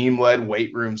 team-led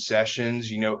weight room sessions.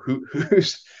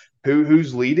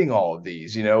 Who's leading all of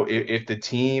these? If the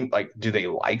team, like, do they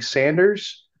like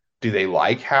Sanders? Do they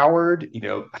like Howard?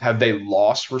 Have they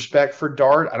lost respect for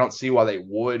Dart? I don't see why they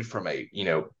would from a,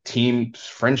 team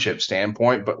friendship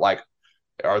standpoint, but like,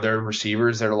 are there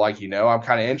receivers that are like, I'm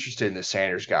kind of interested in this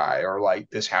Sanders guy, or like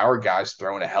this Howard guy's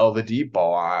throwing a hell of a deep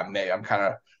ball. I'm kind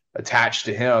of attached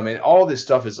to him. And all this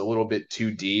stuff is a little bit too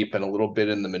deep and a little bit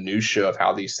in the minutia of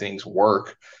how these things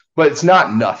work, but it's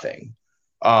not nothing.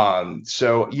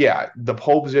 So yeah, the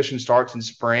pole position starts in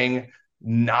spring.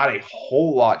 Not a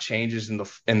whole lot changes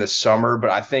in the summer,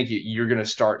 but I think you're going to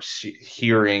start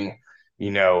hearing,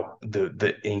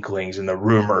 the inklings and the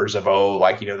rumors of,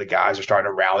 the guys are starting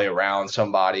to rally around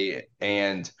somebody,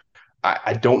 and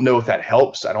I don't know if that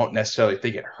helps. I don't necessarily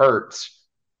think it hurts.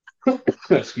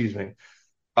 Excuse me.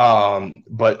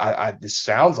 But this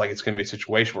sounds like it's going to be a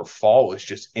situation where fall is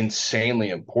just insanely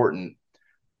important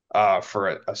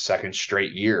for a second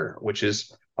straight year, which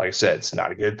is, like I said, it's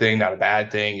not a good thing, not a bad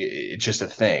thing. It's just a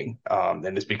thing. And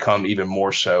it's become even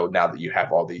more so now that you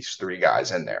have all these three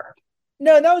guys in there.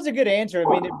 No, that was a good answer.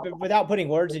 I mean, without putting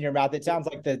words in your mouth, it sounds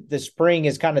like the spring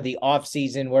is kind of the off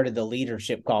season where do the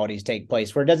leadership qualities take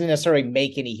place, where it doesn't necessarily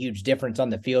make any huge difference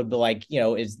on the field, but like,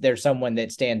 is there someone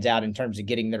that stands out in terms of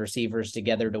getting the receivers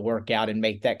together to work out and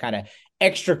make that kind of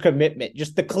extra commitment,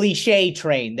 just the cliche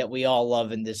train that we all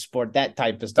love in this sport, that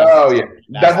type of stuff. Oh yeah,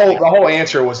 the whole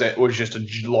answer was just a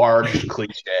large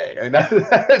cliche. I mean,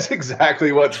 that's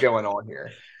exactly what's going on here.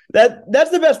 That's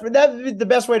the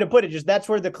best way to put it. Just that's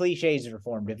where the cliches are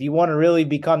formed. If you want to really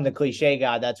become the cliche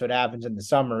guy, that's what happens in the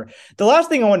summer. The last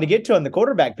thing I wanted to get to on the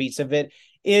quarterback piece of it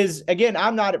is, again,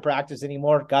 I'm not at practice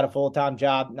anymore. Got a full-time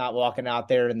job, not walking out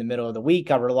there in the middle of the week.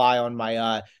 I rely on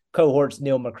my cohorts,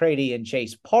 Neil McCready and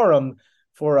Chase Parham,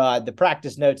 for the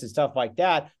practice notes and stuff like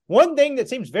that. One thing that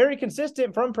seems very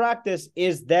consistent from practice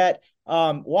is that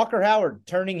Walker Howard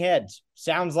turning heads.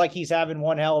 Sounds like he's having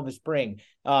one hell of a spring.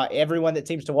 Everyone that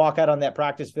seems to walk out on that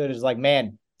practice field is like,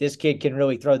 man, this kid can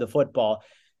really throw the football.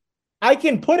 I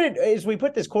can put it, as we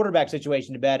put this quarterback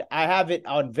situation to bed, I have it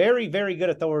on very, very good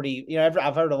authority.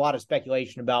 I've heard a lot of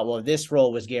speculation about, well, this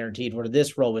role was guaranteed, or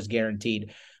this role was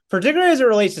guaranteed. Particularly as it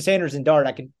relates to Sanders and Dart,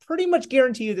 I can pretty much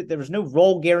guarantee you that there was no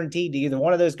role guaranteed to either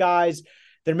one of those guys.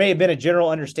 There may have been a general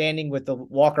understanding with the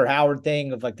Walker Howard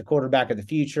thing of like the quarterback of the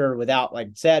future without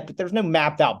like set, but there's no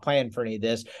mapped out plan for any of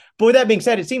this. But with that being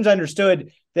said, it seems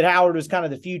understood that Howard was kind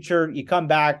of the future. You come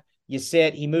back, you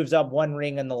sit, he moves up one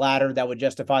ring on the ladder that would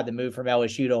justify the move from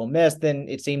LSU to Ole Miss. Then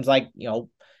it seems like,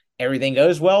 everything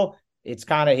goes well. It's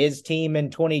kind of his team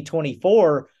in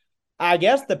 2024. I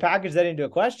guess the package that into a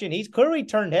question, he's clearly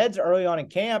turned heads early on in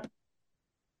camp.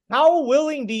 How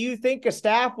willing do you think a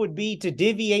staff would be to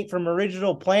deviate from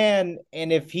original plan?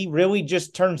 And if he really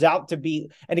just turns out to be,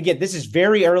 and again, this is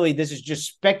very early. This is just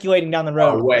speculating down the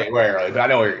road. Oh, way early, but I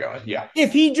know where you're going. Yeah.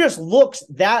 If he just looks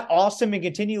that awesome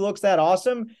and looks that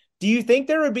awesome, do you think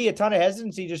there would be a ton of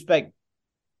hesitancy just like,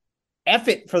 F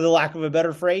it, for the lack of a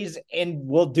better phrase, and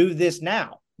we'll do this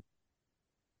now?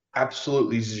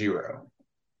 Absolutely zero.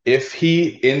 If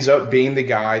he ends up being the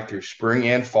guy through spring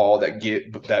and fall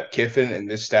that Kiffin and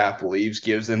this staff believes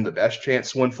gives them the best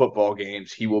chance to win football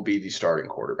games, he will be the starting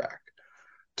quarterback.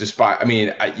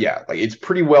 It's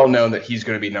pretty well known that he's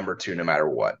going to be number 2 no matter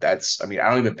what. I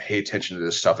don't even pay attention to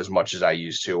this stuff as much as I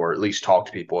used to, or at least talk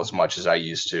to people as much as I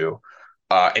used to.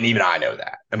 And even I know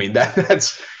that. I mean,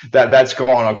 that's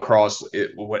gone across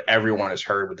what everyone has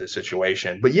heard with this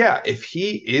situation. But yeah, if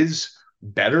he is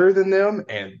better than them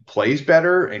and plays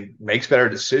better and makes better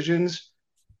decisions,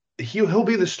 he'll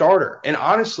be the starter. And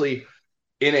honestly,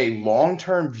 in a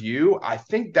long-term view, I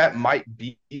think that might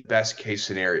be the best case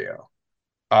scenario.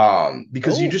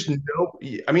 Because you just know,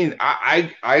 I mean,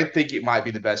 I think it might be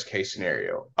the best case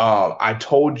scenario. I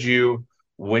told you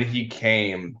when he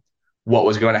came what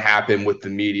was going to happen with the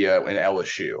media and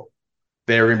LSU.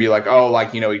 They were going to be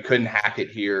like, he couldn't hack it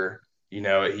here.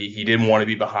 He didn't want to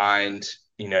be behind,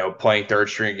 playing third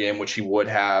string again, which he would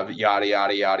have, yada,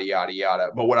 yada, yada, yada, yada.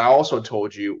 But what I also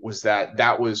told you was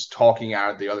that was talking out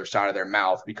of the other side of their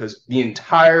mouth, because the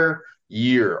entire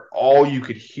year, all you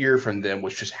could hear from them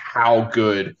was just how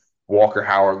good Walker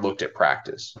Howard looked at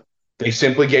practice. They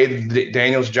simply gave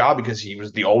Daniels a job because he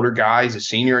was the older guy, he's a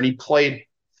senior, and he played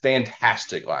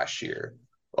fantastic last year.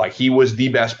 Like, he was the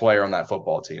best player on that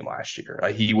football team last year.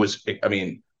 He was, I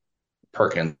mean,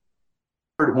 Perkins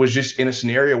was just in a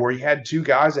scenario where he had two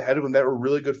guys ahead of him that were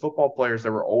really good football players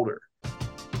that were older.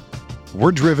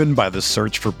 We're driven by the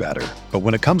search for better. But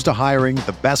when it comes to hiring,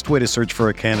 the best way to search for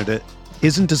a candidate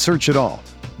isn't to search at all.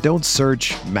 Don't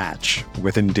search, match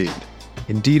with Indeed.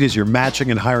 Indeed is your matching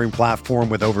and hiring platform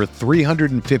with over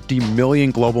 350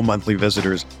 million global monthly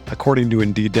visitors, according to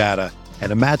Indeed data,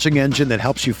 and a matching engine that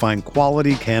helps you find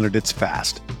quality candidates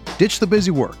fast. Ditch the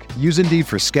busy work. Use Indeed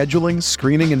for scheduling,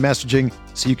 screening, and messaging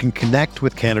so you can connect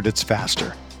with candidates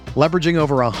faster. Leveraging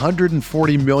over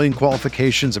 140 million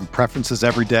qualifications and preferences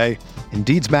every day,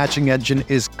 Indeed's matching engine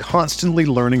is constantly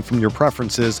learning from your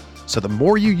preferences, so the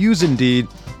more you use Indeed,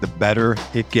 the better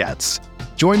it gets.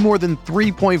 Join more than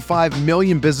 3.5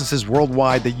 million businesses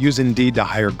worldwide that use Indeed to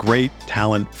hire great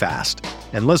talent fast.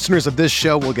 And listeners of this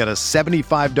show will get a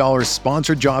 $75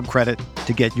 sponsored job credit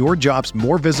to get your jobs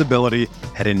more visibility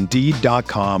at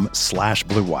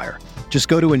Indeed.com/Blue Wire. Just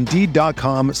go to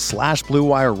Indeed.com/Blue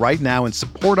Wire right now and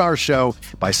support our show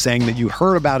by saying that you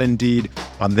heard about Indeed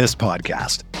on this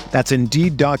podcast. That's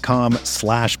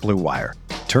Indeed.com/Blue Wire.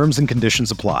 Terms and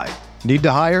conditions apply. Need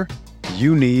to hire?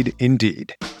 You need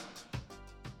Indeed.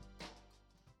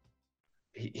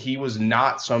 He was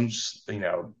not some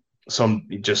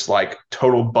just like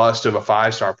total bust of a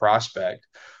 5-star prospect.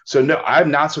 So no, I'm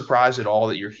not surprised at all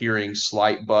that you're hearing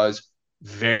slight buzz,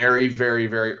 very, very,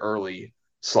 very early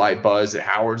slight buzz that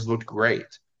Howard's looked great.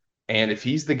 And if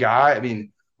he's the guy, I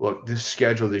mean, look, this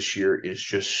schedule this year is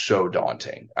just so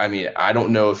daunting. I mean, I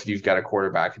don't know if you've got a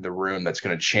quarterback in the room that's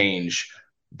going to change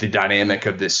the dynamic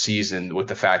of this season with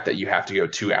the fact that you have to go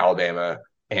to Alabama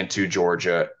and to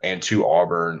Georgia and to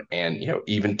Auburn and,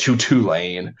 even to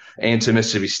Tulane and to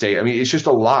Mississippi State. I mean, it's just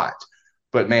a lot.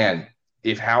 But man,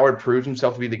 if Howard proves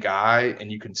himself to be the guy and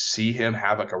you can see him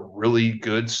have like a really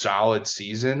good, solid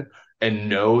season and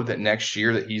know that next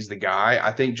year that he's the guy,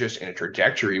 I think just in a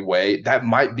trajectory way, that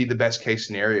might be the best case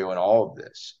scenario in all of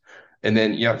this. And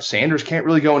then, Sanders can't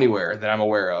really go anywhere that I'm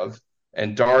aware of.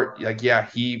 And Dart,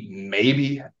 he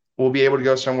maybe will be able to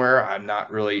go somewhere. I'm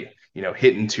not really –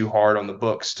 hitting too hard on the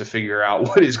books to figure out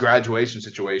what his graduation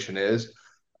situation is.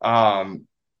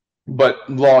 But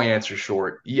long answer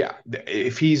short,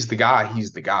 if he's the guy,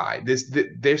 he's the guy.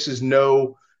 This is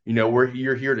no,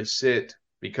 you're here to sit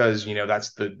because,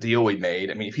 that's the deal we made.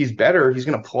 I mean, if he's better, he's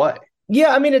going to play.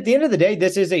 Yeah, I mean, at the end of the day,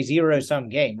 this is a zero-sum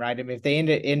game, right? I mean, if they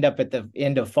end up at the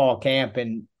end of fall camp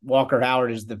and Walker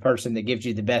Howard is the person that gives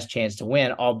you the best chance to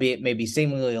win, albeit maybe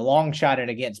seemingly a long shot and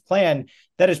against plan,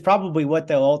 that is probably what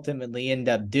they'll ultimately end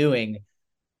up doing.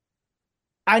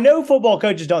 I know football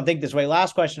coaches don't think this way.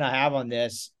 Last question I have on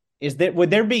this is that would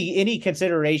there be any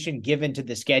consideration given to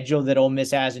the schedule that Ole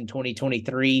Miss has in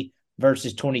 2023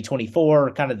 versus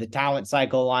 2024, kind of the talent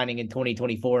cycle aligning in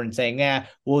 2024 and saying,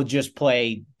 we'll just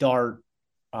play Dart,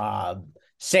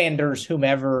 Sanders,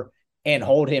 whomever, and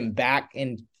hold him back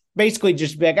and basically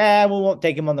just be like, we won't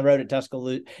take him on the road at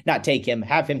Tuscaloosa,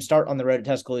 have him start on the road at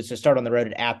Tuscaloosa, start on the road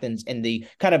at Athens, and the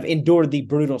kind of endure the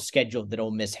brutal schedule that Ole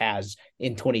Miss has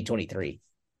in 2023.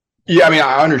 Yeah, I mean,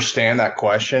 I understand that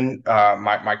question.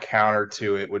 My counter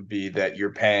to it would be that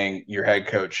you're paying your head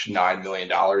coach $9 million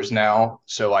now.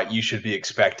 So, you should be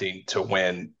expecting to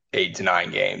win 8 to 9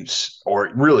 games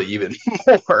or really even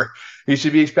more. You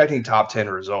should be expecting top 10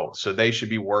 results. So they should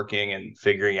be working and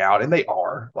figuring out, and they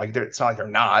are. It's not like they're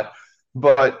not,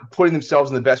 but putting themselves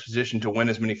in the best position to win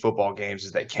as many football games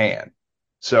as they can.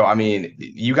 So, I mean,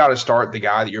 you got to start the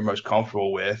guy that you're most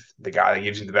comfortable with, the guy that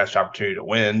gives you the best opportunity to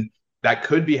win. That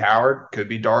could be Howard, could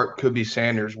be Dart, could be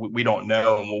Sanders. We don't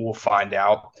know, and we'll find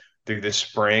out through this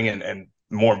spring. And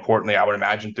more importantly, I would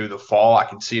imagine through the fall, I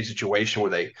can see a situation where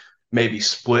they maybe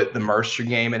split the Mercer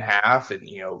game in half and,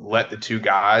 let the two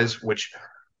guys, which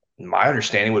my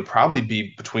understanding would probably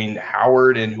be between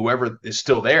Howard and whoever is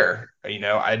still there.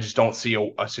 I just don't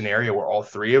see a scenario where all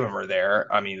three of them are there.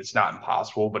 I mean, it's not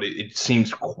impossible, but it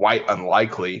seems quite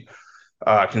unlikely.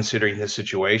 Considering this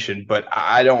situation, but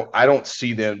I don't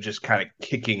see them just kind of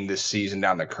kicking this season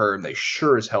down the curb. They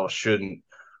sure as hell shouldn't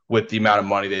with the amount of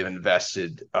money they've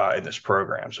invested in this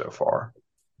program so far.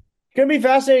 Going to be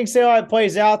fascinating to see how it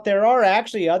plays out. There are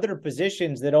actually other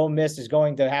positions that Ole Miss is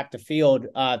going to have to field,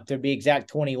 to be exact,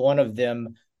 21 of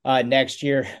them next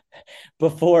year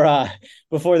before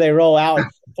they roll out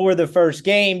for the first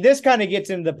game. This kind of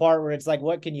gets into the part where it's like,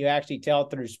 what can you actually tell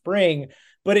through spring?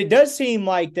 But it does seem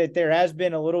like that there has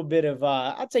been a little bit of,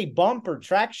 I'd say, bump or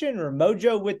traction or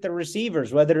mojo with the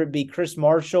receivers, whether it be Chris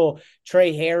Marshall,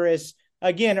 Trey Harris,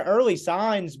 again, early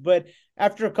signs, but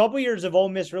after a couple years of Ole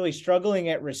Miss really struggling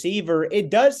at receiver, it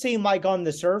does seem like on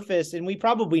the surface, and we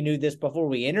probably knew this before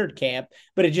we entered camp,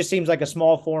 but it just seems like a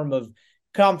small form of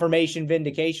confirmation,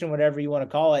 vindication, whatever you want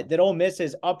to call it, that Ole Miss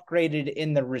has upgraded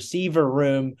in the receiver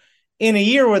room in a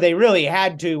year where they really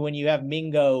had to when you have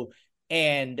Mingo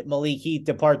and Malik Heath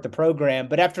depart the program.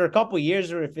 But after a couple of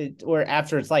years, or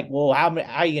after it's like, well, how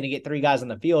are you going to get three guys on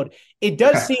the field? It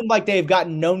does seem like they've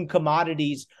gotten known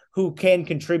commodities who can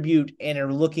contribute and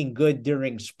are looking good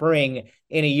during spring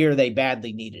in a year they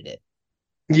badly needed it.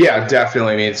 Yeah,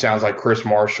 definitely. I mean, it sounds like Chris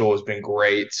Marshall has been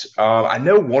great. I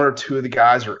know one or two of the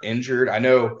guys are injured. I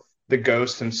know the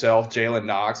ghost himself, Jalen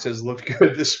Knox, has looked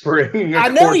good this spring. I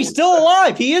know he's still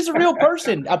alive. He is a real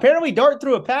person. Apparently, Dart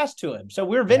threw a pass to him, so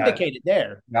we're vindicated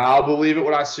there. Now I'll believe it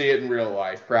when I see it in real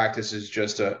life. Practice is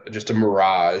just a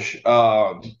mirage.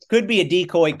 Could be a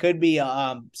decoy. Could be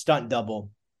a stunt double.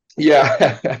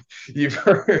 Yeah, you've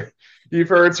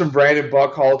heard some Brandon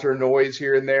Buckhalter noise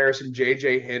here and there, some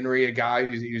JJ Henry, a guy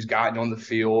who's gotten on the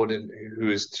field and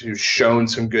who's shown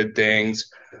some good things.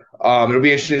 It'll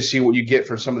be interesting to see what you get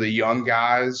for some of the young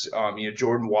guys.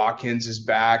 Jordan Watkins is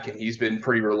back and he's been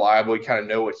pretty reliable. You kind of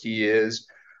know what he is,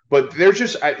 but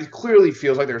it clearly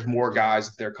feels like there's more guys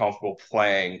that they're comfortable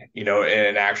playing, in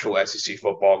an actual SEC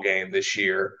football game this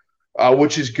year,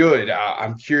 which is good.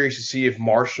 I'm curious to see if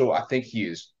Marshall, I think he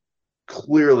is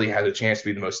clearly has a chance to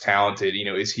be the most talented.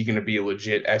 Is he going to be a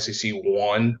legit SEC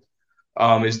one?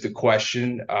 Is the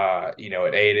question. At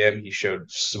A&M, he showed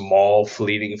small,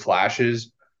 fleeting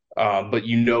flashes, but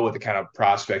what the kind of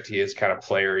prospect he is, kind of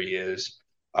player he is,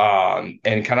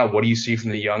 and kind of what do you see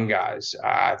from the young guys?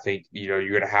 I think you're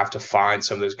going to have to find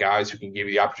some of those guys who can give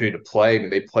you the opportunity to play. I mean,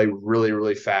 they play really,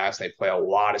 really fast. They play a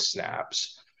lot of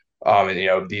snaps.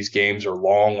 These games are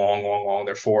long.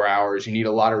 They're 4 hours. You need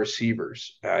a lot of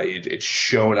receivers. It's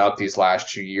shown up these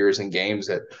last 2 years in games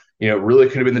that, really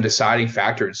could have been the deciding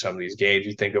factor in some of these games.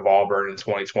 You think of Auburn in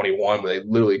 2021, where they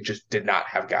literally just did not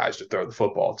have guys to throw the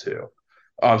football to.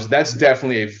 So that's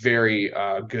definitely a very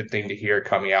good thing to hear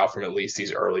coming out from at least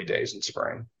these early days in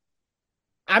spring.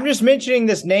 I'm just mentioning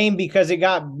this name because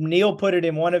Neil put it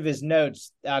in one of his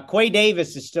notes. Quay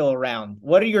Davis is still around.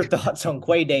 What are your thoughts on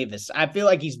Quay Davis? I feel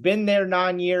like he's been there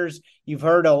 9 years. You've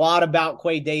heard a lot about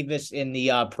Quay Davis in the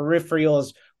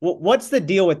peripherals. What's the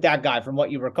deal with that guy from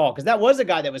what you recall? Because that was a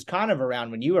guy that was kind of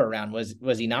around when you were around.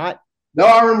 Was he not? No,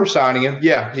 I remember signing him.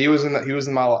 Yeah, he was in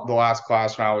the last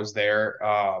class when I was there.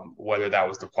 Whether that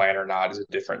was the plan or not is a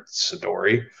different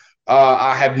story.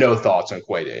 I have no thoughts on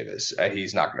Quay Davis.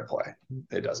 He's not going to play.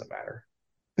 It doesn't matter.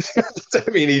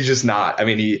 I mean, he's just not. I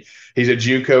mean, he's a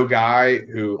JUCO guy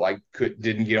who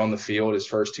didn't get on the field his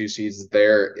first 2 seasons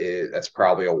there. That's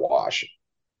probably a wash,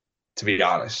 to be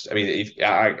honest. I mean,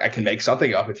 I can make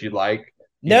something up if you'd like.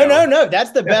 No. That's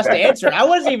the best answer. I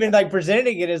wasn't even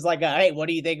presenting it as hey, what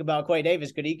do you think about Quay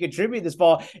Davis? Could he contribute this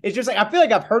fall? It's just I feel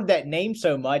like I've heard that name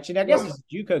so much, and I guess it's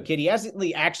a JUCO kid. He hasn't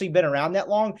actually been around that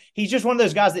long. He's just one of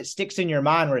those guys that sticks in your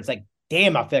mind where it's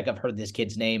damn, I feel like I've heard this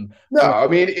kid's name. No, I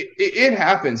mean it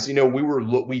happens.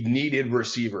 We needed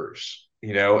receivers.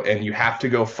 And you have to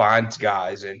go find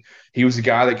guys, and he was a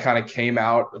guy that kind of came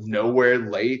out of nowhere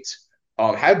late.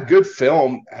 Had good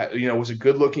film, was a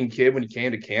good looking kid when he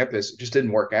came to campus. It just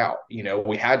didn't work out. You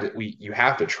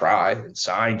have to try and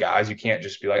sign guys. You can't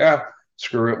just be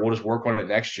screw it. We'll just work on it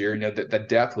next year. That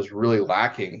depth was really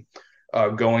lacking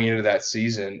going into that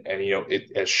season. And,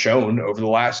 it has shown over the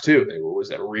last 2, it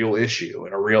was a real issue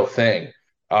and a real thing.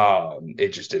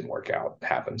 It just didn't work out. It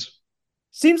happens.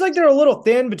 Seems like they're a little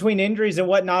thin between injuries and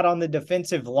whatnot on the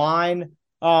defensive line.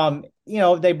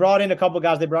 They brought in a couple of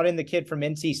guys. They brought in the kid from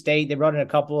NC State. They brought in a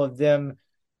couple of them.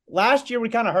 Last year, we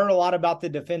kind of heard a lot about the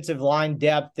defensive line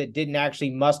depth that didn't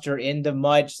actually muster into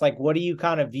much. What do you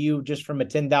kind of view just from a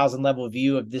 10,000 level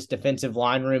view of this defensive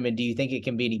line room? And do you think it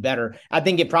can be any better? I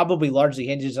think it probably largely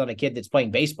hinges on a kid that's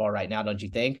playing baseball right now. Don't you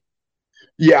think?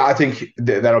 Yeah, I think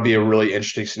that'll be a really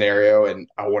interesting scenario. And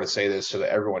I want to say this so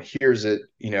that everyone hears it.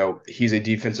 He's a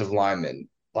defensive lineman.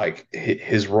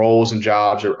 His roles and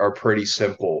jobs are pretty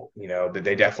simple, that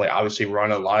they definitely obviously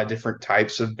run a lot of different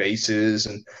types of bases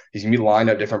and he's going to be lined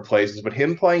up different places, but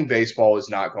him playing baseball is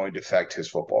not going to affect his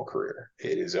football career.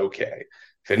 It is okay.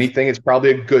 If anything, it's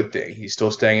probably a good thing. He's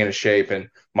still staying in shape. And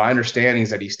my understanding is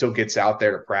that he still gets out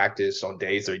there to practice on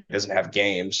days that he doesn't have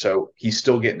games. So he's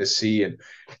still getting to see and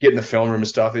get in the film room and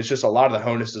stuff. It's just a lot of the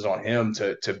onus is on him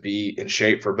to be in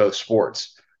shape for both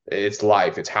sports. It's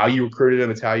life. It's how you recruited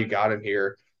him. It's how you got him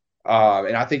here.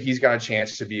 And I think he's got a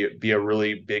chance to be a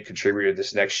really big contributor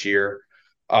this next year.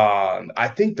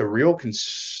 I think the real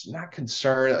not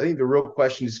concern. I think the real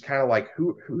question is kind of like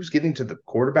who's getting to the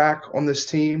quarterback on this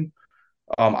team.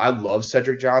 I love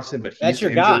Cedric Johnson, but That's he's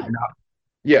your injured. guy.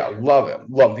 Yeah, love him.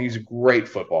 Love him. He's a great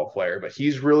football player, but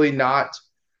he's really not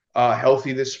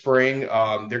healthy this spring.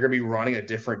 They're going to be running a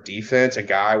different defense, a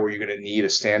guy where you're going to need a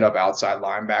stand-up outside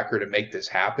linebacker to make this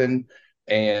happen.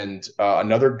 And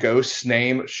another ghost's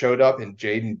name showed up in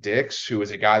Jaden Dix, who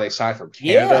was a guy they signed from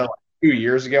Canada Yeah. like 2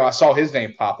 years ago. I saw his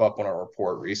name pop up on a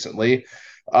report recently.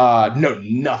 Know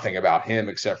nothing about him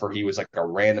except for he was like a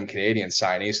random Canadian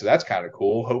signee. So that's kind of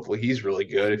cool. Hopefully he's really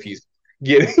good if he's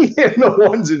getting in the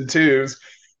ones and twos.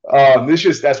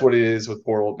 That's what it is with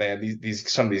portal, man. These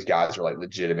some of these guys are like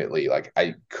legitimately like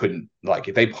I couldn't like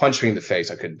if they punched me in the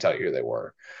face, I couldn't tell you who they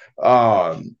were.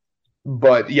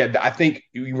 But yeah, I think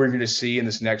we're going to see in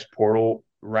this next portal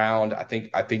round. I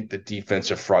think the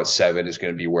defensive front seven is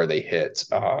going to be where they hit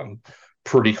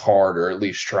pretty hard, or at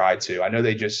least try to. I know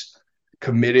they just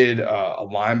committed a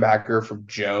linebacker from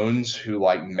Jones who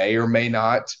like may or may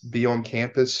not be on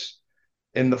campus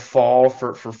in the fall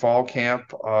for fall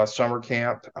camp, summer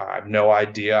camp. I have no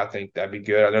idea. I think that'd be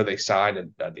good. I know they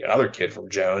signed another kid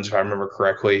from Jones, if I remember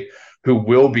correctly, who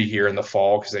will be here in the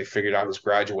fall because they figured out his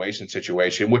graduation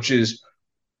situation, which is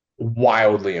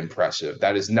wildly impressive.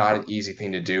 That is not an easy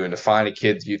thing to do. And to find a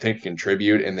kid you think can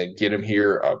contribute and then get him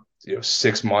here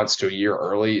 6 months to a year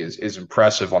early is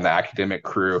impressive on the academic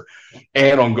crew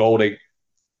and on Golding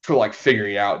for like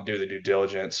figuring out and do the due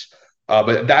diligence.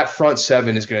 But that front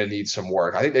seven is going to need some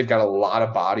work. I think they've got a lot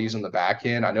of bodies on the back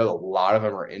end. I know a lot of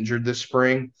them are injured this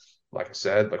spring. Like I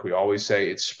said, like we always say,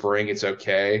 it's spring, it's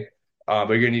okay. But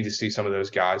you're going to need to see some of those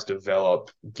guys develop,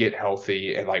 get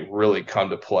healthy, and like really come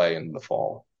to play in the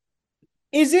fall.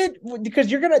 Is it because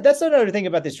that's another thing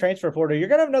about this transfer portal. You're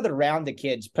going to have another round of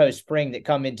kids post spring that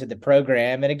come into the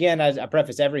program. And again, as I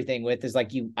preface everything with is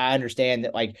like I understand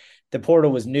that like the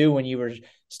portal was new when you were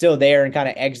still there and kind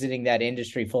of exiting that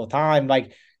industry full time.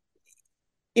 Like,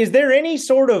 is there any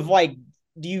sort of like,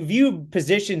 do you view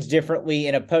positions differently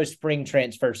in a post spring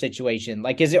transfer situation?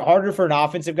 Like, is it harder for an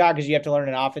offensive guy because you have to learn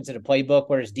an offense and a playbook,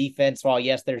 whereas defense, while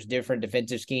yes, there's different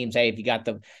defensive schemes. Hey, if you got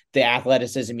the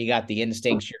athleticism, you got the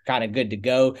instincts, you're kind of good to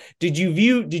go. Did you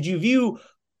view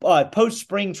post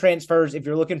spring transfers, if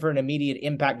you're looking for an immediate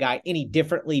impact guy, any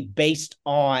differently based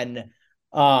on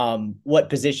what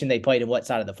position they played and what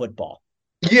side of the football?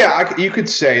 Yeah, you could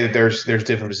say that there's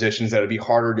different positions that would be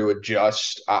harder to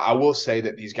adjust. I will say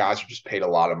that these guys are just paid a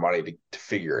lot of money to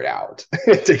figure it out,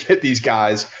 to get these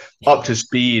guys up to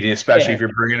speed, and especially if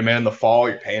you're bringing them in the fall,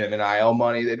 you're paying them NIL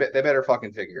money. They better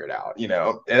fucking figure it out,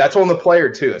 And that's on the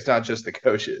player too. It's not just the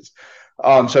coaches.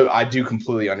 So I do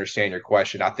completely understand your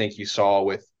question. I think you saw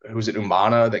with who's it,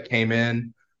 Umana that came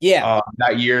in. Yeah.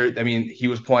 That year, I mean, he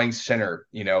was playing center.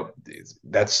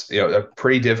 That's a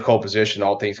pretty difficult position,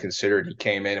 all things considered. He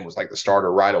came in and was like the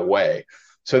starter right away.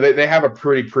 So they have a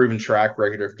pretty proven track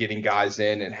record of getting guys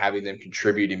in and having them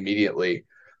contribute immediately.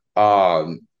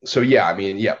 So yeah, I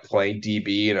mean, yeah, playing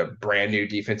DB in a brand new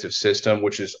defensive system,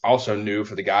 which is also new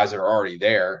for the guys that are already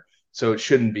there. So it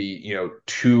shouldn't be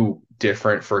too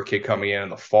different for a kid coming in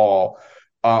the fall.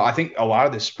 I think a lot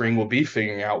of this spring will be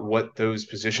figuring out what those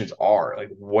positions are.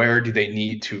 Like, where do they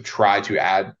need to try to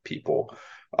add people?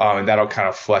 And that'll kind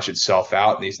of flesh itself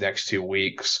out in these next 2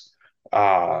 weeks.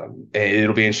 And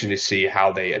it'll be interesting to see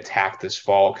how they attack this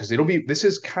fall, because this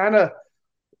is kind of,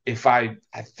 I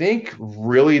think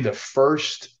really the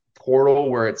first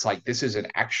portal where it's like, this is an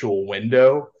actual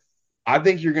window. I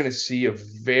think you're going to see a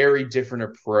very different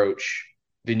approach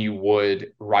than you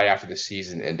would right after the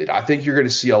season ended. I think you're going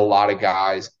to see a lot of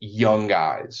guys, young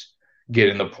guys, get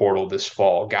in the portal this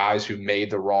fall, guys who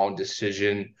made the wrong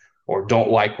decision or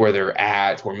don't like where they're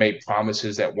at or made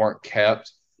promises that weren't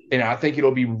kept. And I think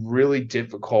it'll be really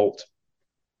difficult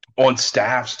on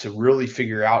staffs to really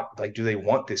figure out, like, do they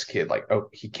want this kid? Like, oh,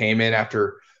 he came in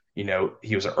after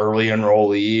he was an early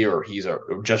enrollee, or he's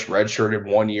just redshirted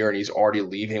 1 year and he's already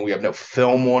leaving. We have no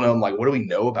film on him. Like, what do we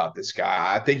know about this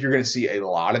guy? I think you're going to see a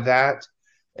lot of that,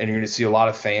 and you're going to see a lot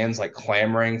of fans like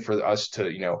clamoring for us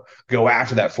to, go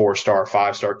after that 4-star,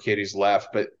 5-star kid who's left.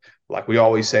 But like we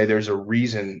always say, there's a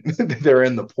reason that they're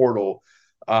in the portal,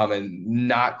 and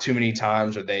not too many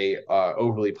times are they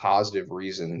overly positive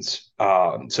reasons.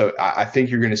 So I think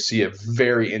you're going to see a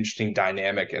very interesting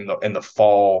dynamic in the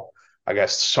fall, I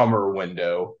guess, summer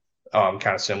window, kind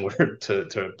of similar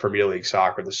to Premier League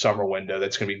soccer, the summer window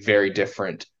that's going to be very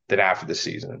different than after the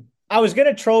season. I was going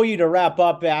to troll you to wrap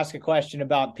up, ask a question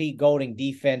about Pete Golding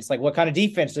defense. Like, what kind of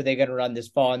defense are they going to run this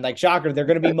fall? And like, shocker, they're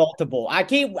going to be multiple. I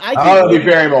keep be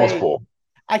very multiple.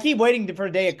 I keep waiting for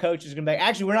a day a coach is going to be like,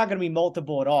 actually, we're not going to be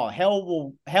multiple at all.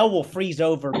 Hell will freeze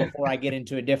over before I get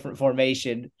into a different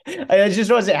formation. It just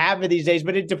doesn't happen these days.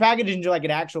 But to package into like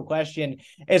an actual question,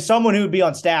 as someone who would be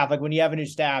on staff, like when you have a new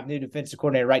staff, new defensive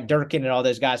coordinator, right? Durkin and all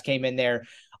those guys came in there.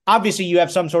 Obviously, you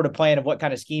have some sort of plan of what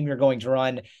kind of scheme you're going to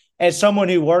run. As someone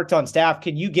who worked on staff,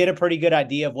 can you get a pretty good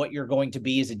idea of what you're going to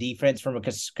be as a defense from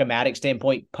a schematic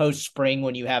standpoint post spring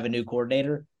when you have a new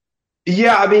coordinator?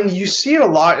 Yeah, I mean, you see it a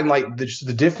lot in like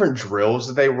the different drills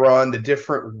that they run, the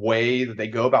different way that they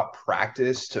go about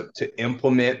practice to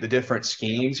implement the different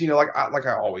schemes. Like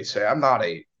I always say, I'm not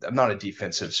a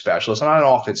defensive specialist. I'm not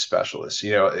an offense specialist.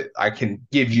 I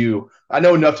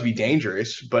know enough to be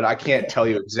dangerous, but I can't tell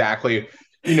you exactly,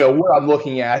 what I'm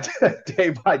looking at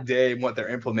day by day and what they're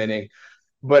implementing.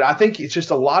 But I think it's just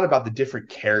a lot about the different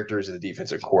characters of the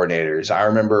defensive coordinators. I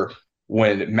remember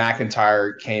when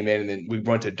McIntyre came in and then we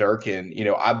went to Durkin,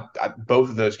 both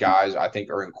of those guys I think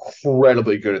are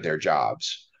incredibly good at their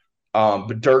jobs.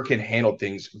 But Durkin handled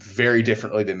things very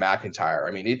differently than McIntyre.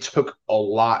 I mean, it took a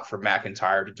lot for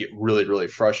McIntyre to get really, really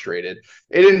frustrated.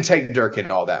 It didn't take Durkin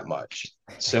all that much.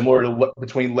 Similar to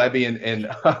between Levy and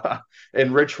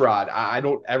Rich Rod. I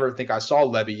don't ever think I saw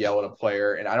Levy yell at a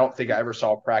player, and I don't think I ever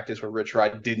saw a practice where Rich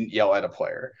Rod didn't yell at a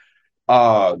player.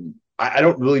 I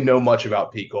don't really know much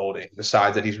about Pete Golding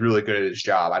besides that he's really good at his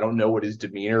job. I don't know what his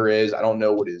demeanor is. I don't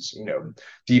know what his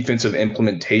defensive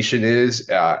implementation is. It's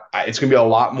going to be a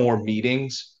lot more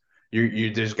meetings.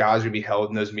 There's guys going to be held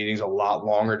in those meetings a lot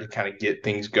longer to kind of get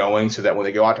things going, so that when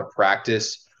they go out to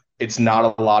practice, it's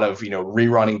not a lot of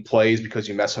rerunning plays because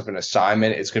you mess up an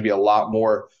assignment. It's going to be a lot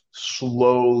more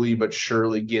slowly but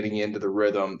surely getting into the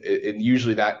rhythm. And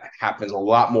usually that happens a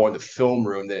lot more in the film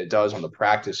room than it does on the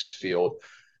practice field.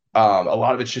 A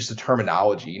lot of it's just the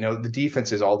terminology. The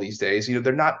defenses all these days,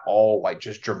 they're not all like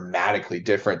just dramatically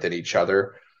different than each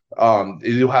other.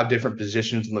 You'll have different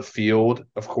positions in the field,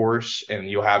 of course, and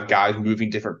you'll have guys moving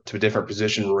to different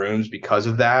position rooms because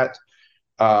of that.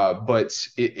 But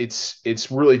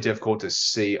it's really difficult to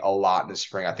see a lot in the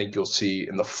spring. I think you'll see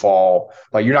in the fall,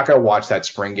 like you're not going to watch that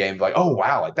spring game like, oh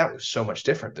wow, like that was so much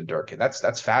different than Durkin.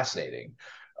 That's fascinating.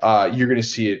 You're going to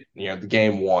see it, the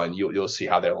game one, you'll see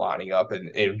how they're lining up.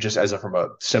 And just from a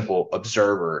simple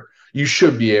observer, you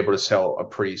should be able to tell a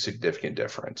pretty significant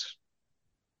difference.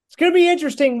 It's going to be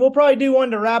interesting. We'll probably do one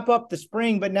to wrap up the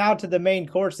spring, but now to the main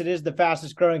course. It is the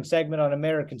fastest growing segment on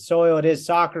American soil. It is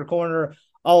Soccer Corner.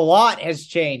 A lot has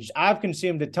changed. I've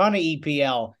consumed a ton of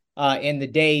EPL in the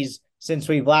days since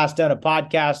we've last done a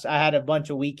podcast. I had a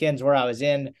bunch of weekends where I was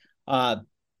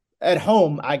at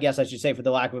home, I guess I should say, for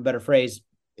the lack of a better phrase,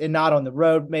 and not on the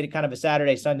road. Made it kind of a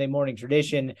Saturday, Sunday morning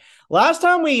tradition. Last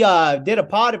time we did a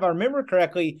pod, if I remember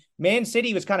correctly, Man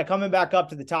City was kind of coming back up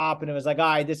to the top, and it was like, all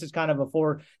right, this is kind of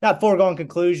not foregone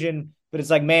conclusion, but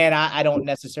it's like, man, I don't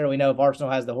necessarily know if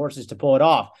Arsenal has the horses to pull it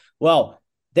off. Well,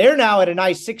 they're now at a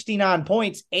nice 69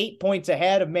 points, 8 points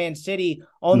ahead of Man City,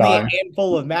 only a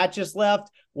handful of matches left.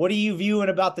 What are you viewing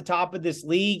about the top of this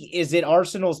league? Is it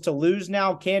Arsenal's to lose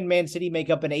now? Can Man City make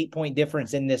up an 8-point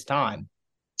difference in this time?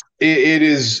 It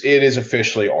is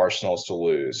officially Arsenal's to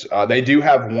lose. They do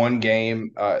have one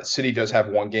game. City does have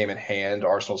one game in hand.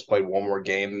 Arsenal's played one more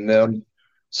game than them.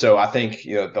 So I think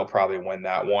they'll probably win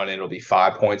that one. It'll be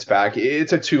 5 points back.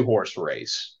 It's a 2-horse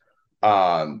race.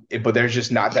 But there's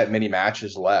just not that many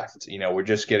matches left. We're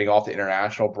just getting off the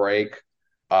international break.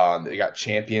 They got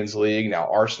Champions League. Now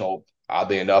Arsenal,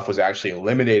 oddly enough, was actually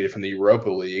eliminated from the Europa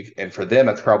League. And for them,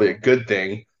 that's probably a good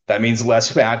thing. That means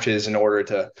less matches in order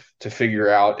to figure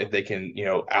out if they can,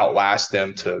 outlast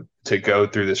them to go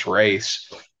through this race.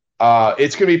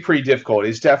 It's going to be pretty difficult.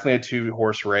 It's definitely a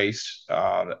 2-horse race.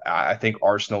 I think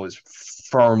Arsenal is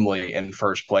firmly in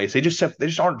first place. They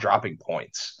just aren't dropping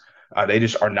points. They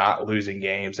just are not losing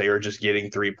games. They are just getting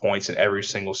 3 points in every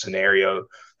single scenario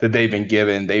that they've been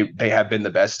given. They have been the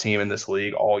best team in this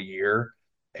league all year.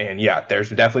 And yeah, there's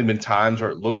definitely been times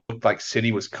where it looked like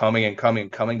City was coming,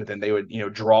 but then they would,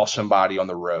 draw somebody on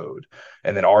the road,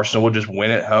 and then Arsenal would just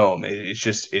win at home. It's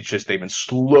just they've been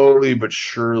slowly but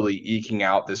surely eking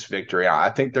out this victory. I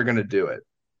think they're going to do it.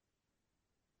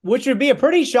 Which would be a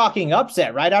pretty shocking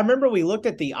upset, right? I remember we looked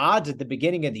at the odds at the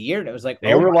beginning of the year, and it was like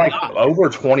they were like over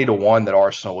 20-1 that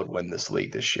Arsenal would win this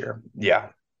league this year. Yeah.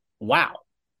 Wow.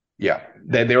 Yeah.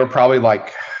 They were probably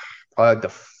like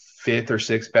the 5th or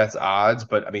 6th best odds,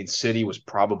 but I mean, City was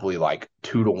probably like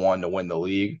 2-1 to win the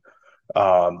league.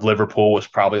 Liverpool was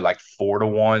probably like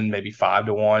 4-1, maybe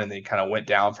 5-1, and then kind of went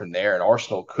down from there. And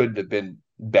Arsenal could have been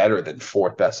better than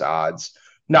 4th best odds,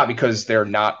 not because they're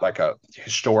not like a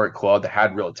historic club that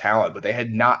had real talent, but they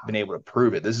had not been able to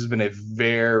prove it. This has been a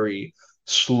very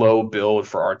slow build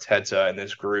for Arteta and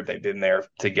this group. They've been there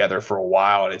together for a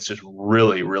while, and it's just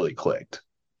really, really clicked.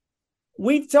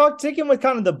 We talked sticking with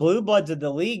kind of the blue bloods of the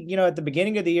league. You know, at the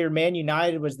beginning of the year, Man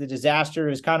United was the disaster.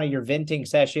 It was kind of your venting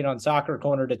session on Soccer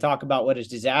Corner to talk about what his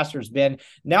disaster has been.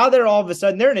 Now they're all of a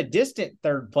sudden, they're in a distant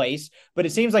third place, but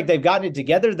it seems like they've gotten it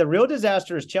together. The real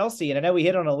disaster is Chelsea. And I know we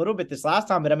hit on a little bit this last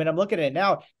time, but I mean, I'm looking at it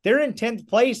now. They're in 10th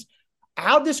place.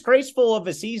 How disgraceful of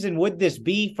a season would this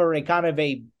be for a kind of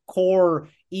a core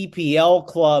EPL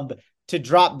club to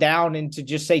drop down into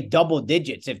just say double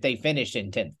digits if they finish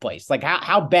in 10th place? Like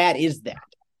how bad is that?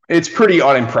 It's pretty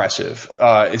unimpressive.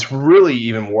 It's really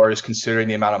even worse considering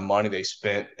the amount of money they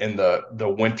spent in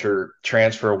the winter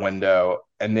transfer window,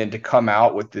 and then to come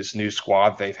out with this new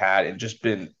squad they've had and just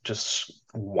been just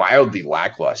wildly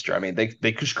lackluster. I mean,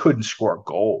 they just couldn't score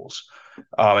goals.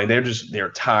 And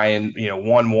they're tying,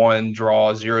 1-1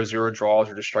 draws, 0-0 draws,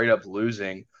 or just straight up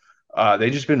losing.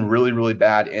 They've just been really, really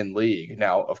bad in league.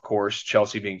 Now, of course,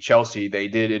 Chelsea being Chelsea, they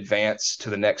did advance to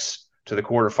the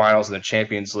quarterfinals in the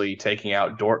Champions League, taking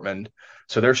out Dortmund.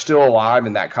 So they're still alive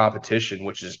in that competition,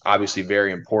 which is obviously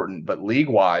very important. But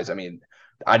league-wise, I mean,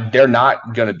 they're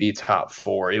not going to be top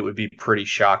four. It would be pretty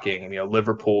shocking.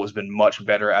 Liverpool has been much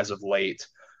better as of late.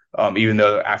 Even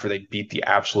though after they beat the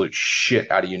absolute shit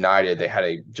out of United, they had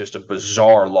just a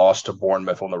bizarre loss to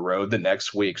Bournemouth on the road the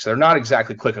next week. So they're not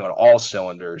exactly clicking on all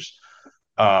cylinders,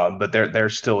 but they're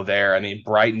still there. I mean,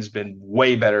 Brighton's been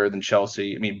way better than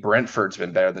Chelsea. I mean, Brentford's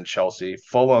been better than Chelsea.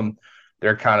 Fulham,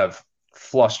 they're kind of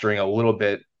flustering a little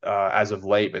bit as of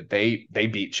late, but they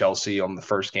beat Chelsea on the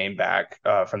first game back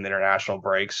from the international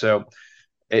break. So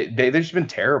they've just been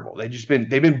terrible. They've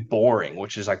been boring,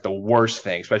 which is like the worst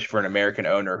thing, especially for an American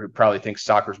owner who probably thinks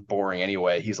soccer's boring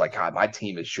anyway. He's like, God, my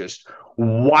team is just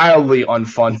wildly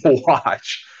unfun to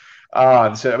watch.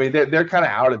 So I mean, they're kind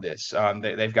of out of this.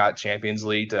 They've got Champions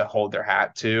League to hold their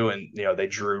hat to, and they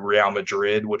drew Real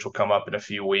Madrid, which will come up in a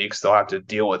few weeks. They'll have to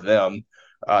deal with them.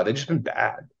 They've just been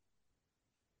bad.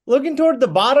 Looking toward the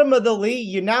bottom of the league,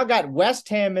 you now got West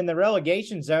Ham in the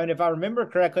relegation zone. If I remember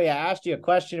correctly, I asked you a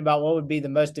question about what would be the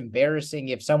most embarrassing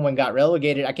if someone got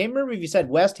relegated. I can't remember if you said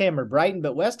West Ham or Brighton,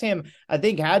 but West Ham, I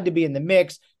think, had to be in the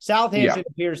mix. Southampton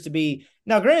appears to be.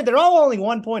 Now, granted, they're all only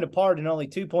 1 point apart and only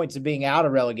 2 points of being out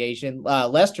of relegation.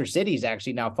 Leicester City's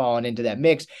actually now fallen into that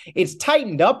mix. It's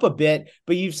tightened up a bit,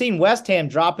 but you've seen West Ham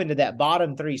drop into that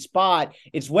bottom three spot.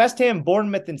 It's West Ham,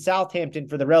 Bournemouth, and Southampton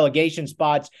for the relegation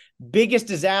spots. Biggest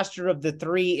disaster of the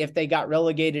three if they got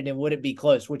relegated, and would it be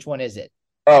close? Which one is it?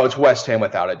 Oh, it's West Ham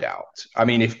without a doubt. I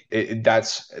mean,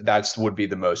 that's would be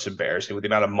the most embarrassing with the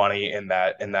amount of money in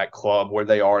that club where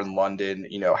they are in London.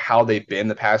 How they've been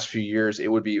the past few years. It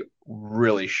would be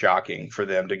really shocking for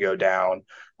them to go down.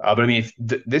 But I mean,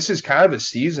 this is kind of a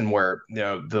season where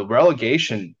the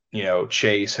relegation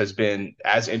chase has been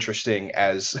as interesting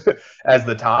as as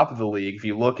the top of the league. If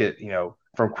you look at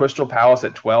from Crystal Palace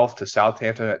at 12th to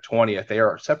Southampton at 20th, they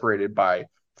are separated by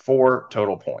 4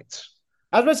 total points.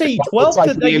 I was going to say 12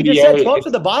 like to you just said 12 to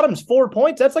the bottom's 4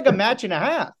 points. That's like a match and a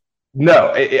half.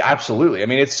 No, absolutely. I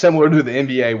mean, it's similar to the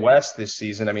NBA West this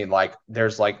season. I mean, like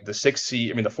there's like the 6th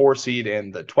seed, the 4 seed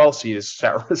and the 12th seed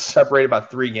is separated by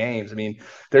 3 games. I mean,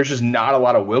 there's just not a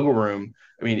lot of wiggle room.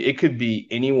 I mean, it could be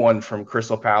anyone from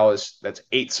Crystal Palace that's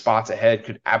 8 spots ahead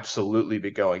could absolutely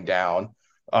be going down.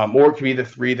 Or it could be the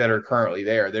 3 that are currently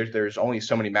there. There's only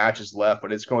so many matches left,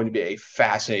 but it's going to be a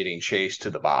fascinating chase to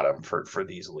the bottom for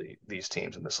these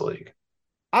teams in this league.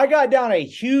 I got down a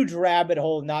huge rabbit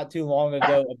hole not too long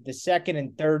ago of the 2nd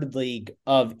and 3rd league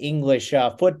of English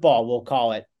football, we'll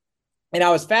call it. And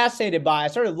I was fascinated I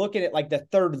started looking at like the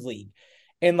 3rd league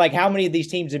and like how many of these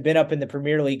teams have been up in the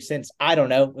Premier League since, I don't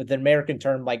know, with an American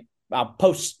term, like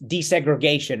post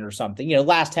desegregation or something,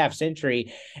 last half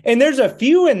century. And there's a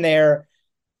few in there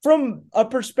from a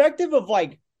perspective of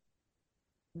like,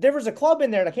 there was a club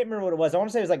in there, and I can't remember what it was. I want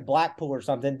to say it was like Blackpool or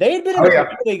something. They had been in the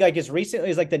Premier League like as recently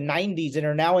as like the 90s and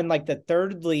are now in like the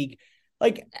 3rd league.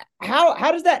 Like,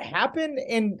 how does that happen?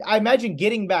 And I imagine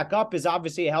getting back up is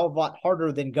obviously a hell of a lot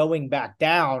harder than going back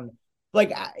down.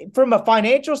 Like, from a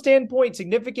financial standpoint,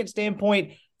 significant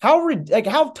standpoint,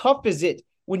 how tough is it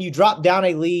when you drop down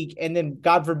a league and then,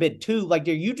 God forbid, 2? Like,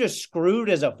 are you just screwed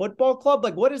as a football club?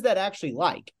 Like, what is that actually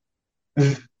like?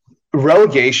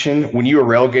 Relegation, when you are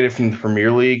relegated from the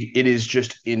Premier League, it is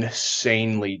just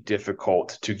insanely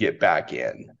difficult to get back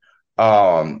in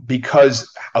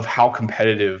because of how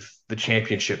competitive the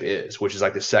championship is, which is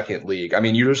like the 2nd league. I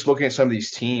mean, you're just looking at some of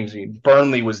these teams. I mean,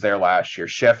 Burnley was there last year.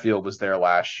 Sheffield was there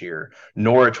last year.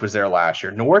 Norwich was there last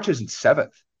year. Norwich is in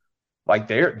 7th. Like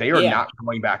they are not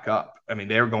going back up. I mean,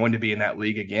 they're going to be in that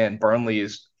league again. Burnley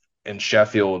is and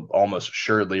Sheffield almost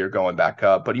assuredly are going back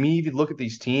up. But I mean, even look at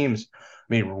these teams. I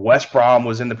mean, West Brom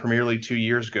was in the Premier League 2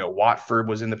 years ago. Watford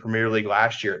was in the Premier League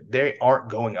last year. They aren't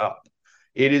going up.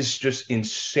 It is just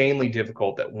insanely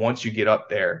difficult that once you get up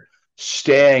there,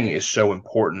 staying is so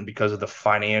important because of the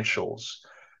financials.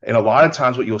 And a lot of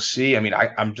times what you'll see, I mean,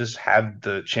 I'm just have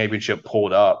the championship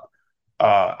pulled up.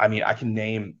 I mean, I can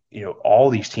name, all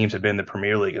these teams have been in the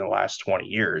Premier League in the last 20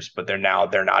 years, but they're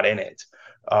not in it.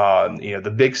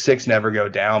 The big six never go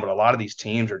down, but a lot of these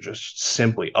teams are just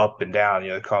simply up and down.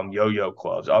 They call them yo-yo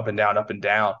clubs, up and down, up and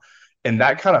down. And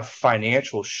that kind of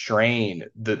financial strain,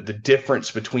 the difference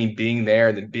between being there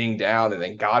and then being down, and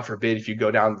then God forbid if you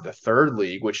go down to the third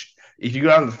league, which if you go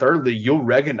down to the third league, you'll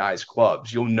recognize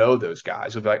clubs, you'll know those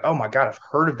guys. You'll be like, oh my God, I've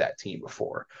heard of that team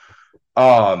before.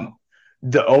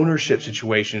 The ownership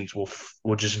situations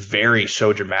will just vary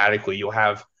so dramatically. You'll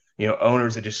have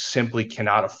owners that just simply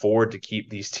cannot afford to keep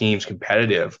these teams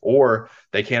competitive, or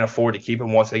they can't afford to keep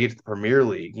them once they get to the Premier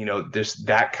League. There's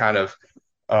that kind of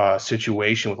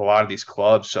situation with a lot of these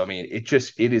clubs. So I mean, it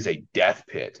is a death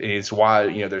pit. And it's why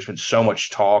there's been so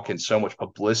much talk and so much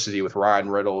publicity with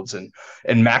Ryan Reynolds and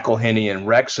McElhenney and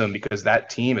Wrexham, because that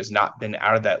team has not been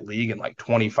out of that league in like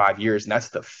 25 years, and that's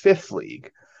the fifth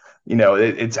league.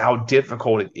 It's how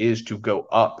difficult it is to go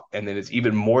up, and then it's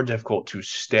even more difficult to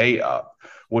stay up,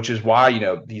 which is why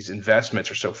these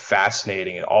investments are so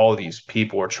fascinating, and all of these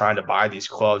people are trying to buy these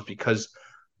clubs because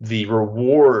the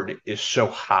reward is so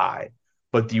high,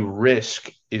 but the risk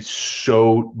is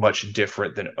so much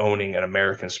different than owning an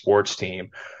American sports team.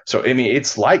 So, I mean,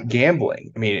 it's like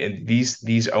gambling. I mean, and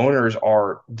these owners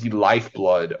are the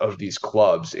lifeblood of these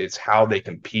clubs. It's how they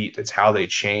compete. It's how they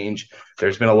change.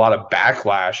 There's been a lot of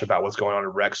backlash about what's going on in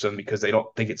Wrexham because they don't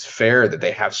think it's fair that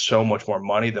they have so much more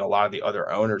money than a lot of the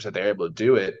other owners, that they're able to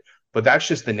do it. But that's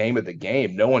just the name of the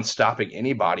game. No one's stopping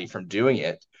anybody from doing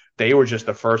it. They were just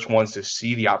the first ones to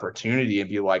see the opportunity and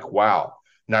be like, wow,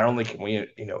 not only can we,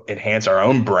 enhance our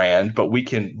own brand, but we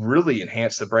can really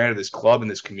enhance the brand of this club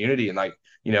and this community, and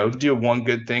do one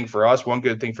good thing for us, one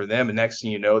good thing for them. And next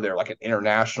thing you know, they're like an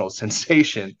international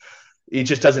sensation. It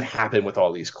just doesn't happen with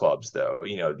all these clubs, though.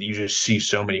 You just see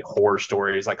so many horror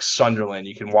stories like Sunderland.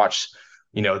 You can watch,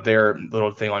 their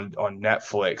little thing on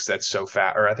Netflix that's so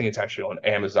fat, or I think it's actually on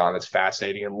Amazon, that's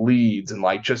fascinating, and Leeds, and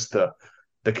like just the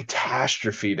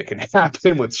catastrophe that can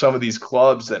happen with some of these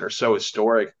clubs that are so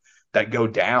historic that go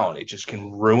down. It just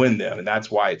can ruin them. And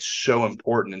that's why it's so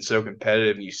important and so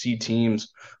competitive. And you see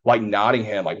teams like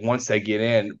Nottingham, like once they get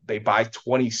in, they buy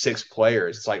 26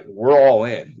 players. It's like, we're all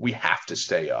in. We have to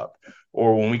stay up.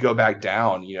 Or when we go back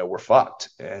down, we're fucked.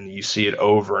 And you see it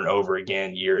over and over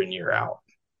again, year in, year out.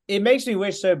 It makes me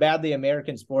wish so badly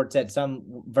American sports had some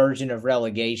version of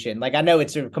relegation. Like, I know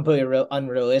it's completely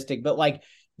unrealistic, but like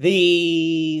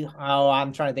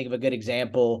I'm trying to think of a good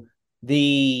example.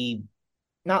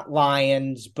 Not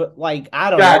Lions, but like,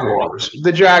 I don't Jaguars. know.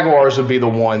 The Jaguars would be the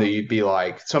one that you'd be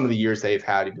like, some of the years they've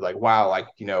had, you'd be like, wow, like,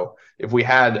 if we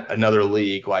had another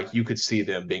league, like you could see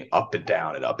them being up and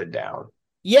down and up and down.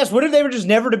 Yes. What if they were just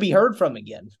never to be heard from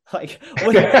again? Like,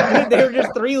 what if they were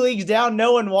just 3 leagues down,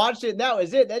 no one watched it, and that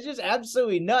was it? That's just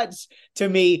absolutely nuts to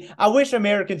me. I wish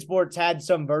American sports had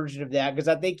some version of that, because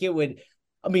I think it would.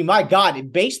 I mean, my God,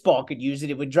 if baseball could use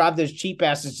it, it would drive those cheap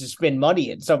asses to spend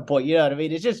money at some point. You know what I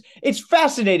mean? It's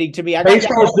fascinating to me.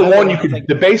 Baseball is the one you could.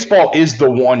 The baseball is the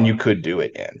one you could do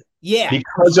it in. Yeah,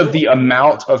 because of the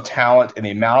amount of talent and the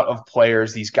amount of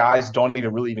players. These guys don't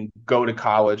even go to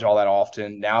college all that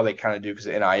often. Now they kind of do because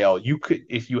of NIL. You could,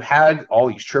 if you had all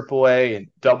these AAA and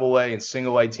AA and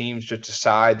single A teams just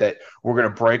decide that we're going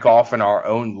to break off in our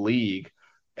own league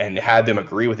and had them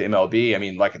agree with MLB. I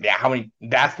mean, like, the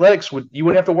Athletics you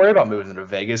wouldn't have to worry about moving to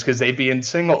Vegas because they'd be in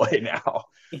single A now.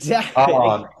 Exactly.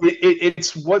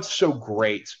 It's what's so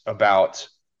great about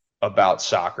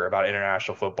soccer, about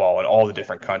international football in all the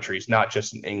different countries, not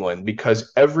just in England,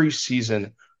 because every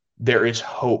season there is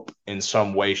hope in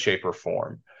some way, shape, or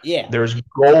form. Yeah. There's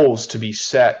goals to be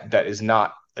set that is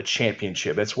not a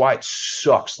championship. That's why it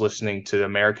sucks listening to the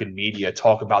American media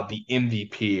talk about the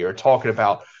MVP or talking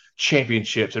about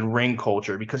championships and ring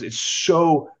culture, because it's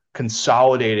so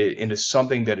consolidated into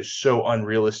something that is so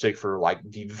unrealistic for like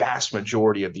the vast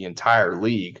majority of the entire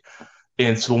league.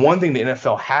 And so the one thing the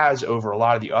NFL has over a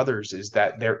lot of the others is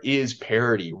that there is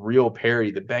parity, real parity.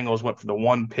 The Bengals went from the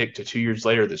 1 pick to 2 years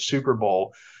later, the Super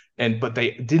Bowl, but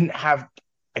they didn't have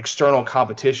external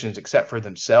competitions except for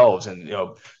themselves, and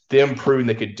them proving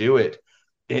they could do it.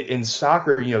 In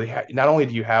soccer, not only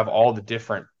do you have all the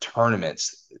different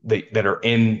tournaments that are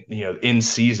in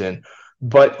season,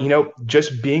 But,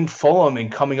 just being Fulham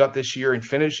and coming up this year and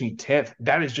finishing 10th,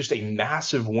 that is just a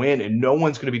massive win, and no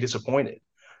one's going to be disappointed.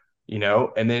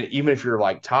 And then even if you're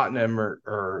like Tottenham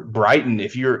or Brighton,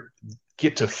 if you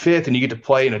get to 5th and you get to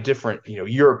play in a different,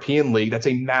 European league, that's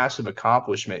a massive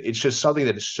accomplishment. It's just something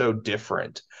that is so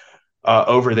different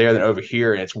over there than over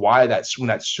here. And it's why when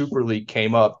that Super League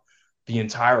came up, the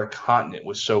entire continent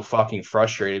was so fucking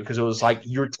frustrated, because it was like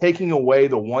you're taking away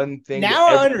the one thing now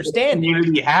that I understand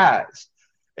community has.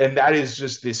 And that is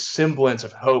just this semblance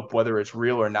of hope, whether it's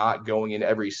real or not, going into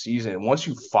every season. And once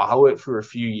you follow it for a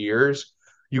few years,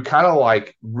 you kind of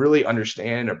like really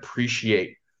understand and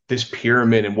appreciate this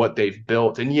pyramid and what they've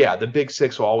built. And yeah, the big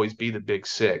six will always be the big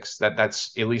six.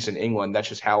 That's at least in England, that's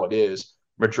just how it is.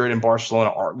 Madrid and Barcelona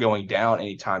aren't going down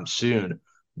anytime soon.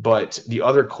 But the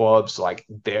other clubs, like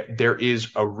there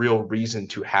is a real reason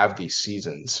to have these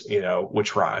seasons,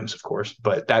 which rhymes, of course.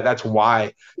 But that's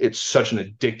why it's such an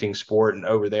addicting sport, and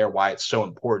over there, why it's so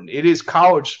important. It is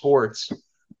college sports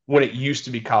when it used to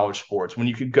be college sports, when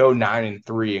you could go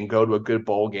 9-3 and go to a good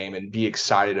bowl game and be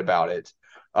excited about it.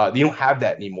 You don't have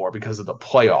that anymore because of the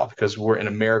playoff, because we're in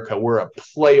America. We're a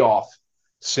playoff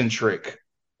centric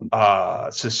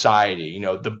society,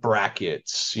 the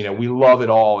brackets, we love it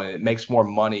all, and it makes more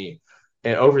money.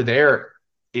 And over there,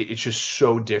 it's just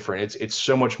so different. It's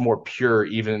so much more pure,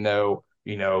 even though,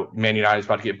 Man United is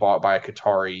about to get bought by a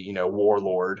Qatari,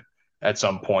 warlord at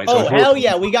some point. So hell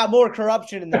yeah, we got more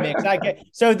corruption in the mix.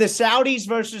 So the Saudis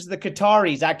versus the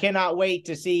Qataris, I cannot wait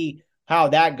to see how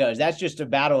that goes. That's just a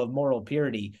battle of moral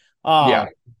purity. Yeah.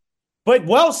 But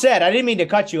well said. I didn't mean to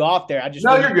cut you off there.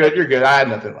 You're good. You're good. I had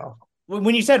nothing else.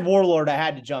 When you said warlord, I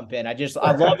had to jump in. I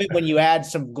love it when you add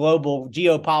some global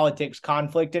geopolitics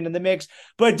conflict into the mix.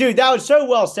 But dude, that was so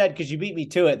well said, because you beat me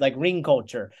to it. Like ring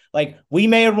culture. Like, we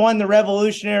may have won the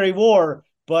Revolutionary War,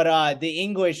 but the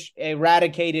English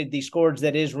eradicated the scourge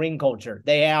that is ring culture.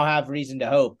 They now have reason to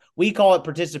hope. We call it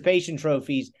participation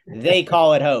trophies. They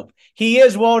call it hope. He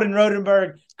is Walden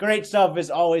Rodenberg. Great stuff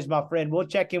as always, my friend. We'll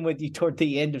check in with you toward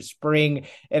the end of spring.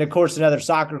 And, of course, another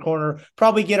Soccer Corner.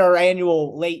 Probably get our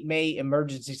annual late May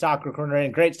emergency Soccer Corner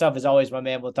in. Great stuff as always, my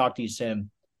man. We'll talk to you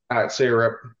soon. All right. See you,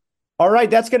 Rip. All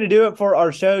right, that's going to do it for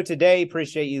our show today.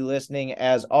 Appreciate you listening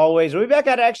as always. We'll be back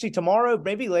at it actually tomorrow,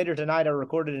 maybe later tonight. I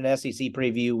recorded an SEC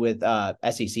preview with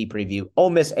Ole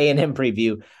Miss A&M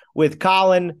preview with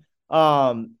Colin.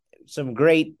 Some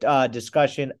great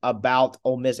discussion about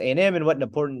Ole Miss A&M and what an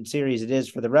important series it is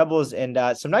for the Rebels, and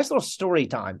some nice little story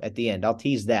time at the end. I'll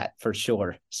tease that for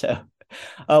sure. So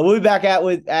we'll be back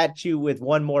at you with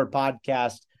one more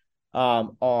podcast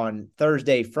on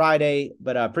Thursday, Friday.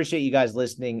 But I appreciate you guys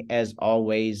listening as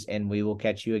always, and we will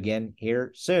catch you again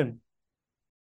here soon.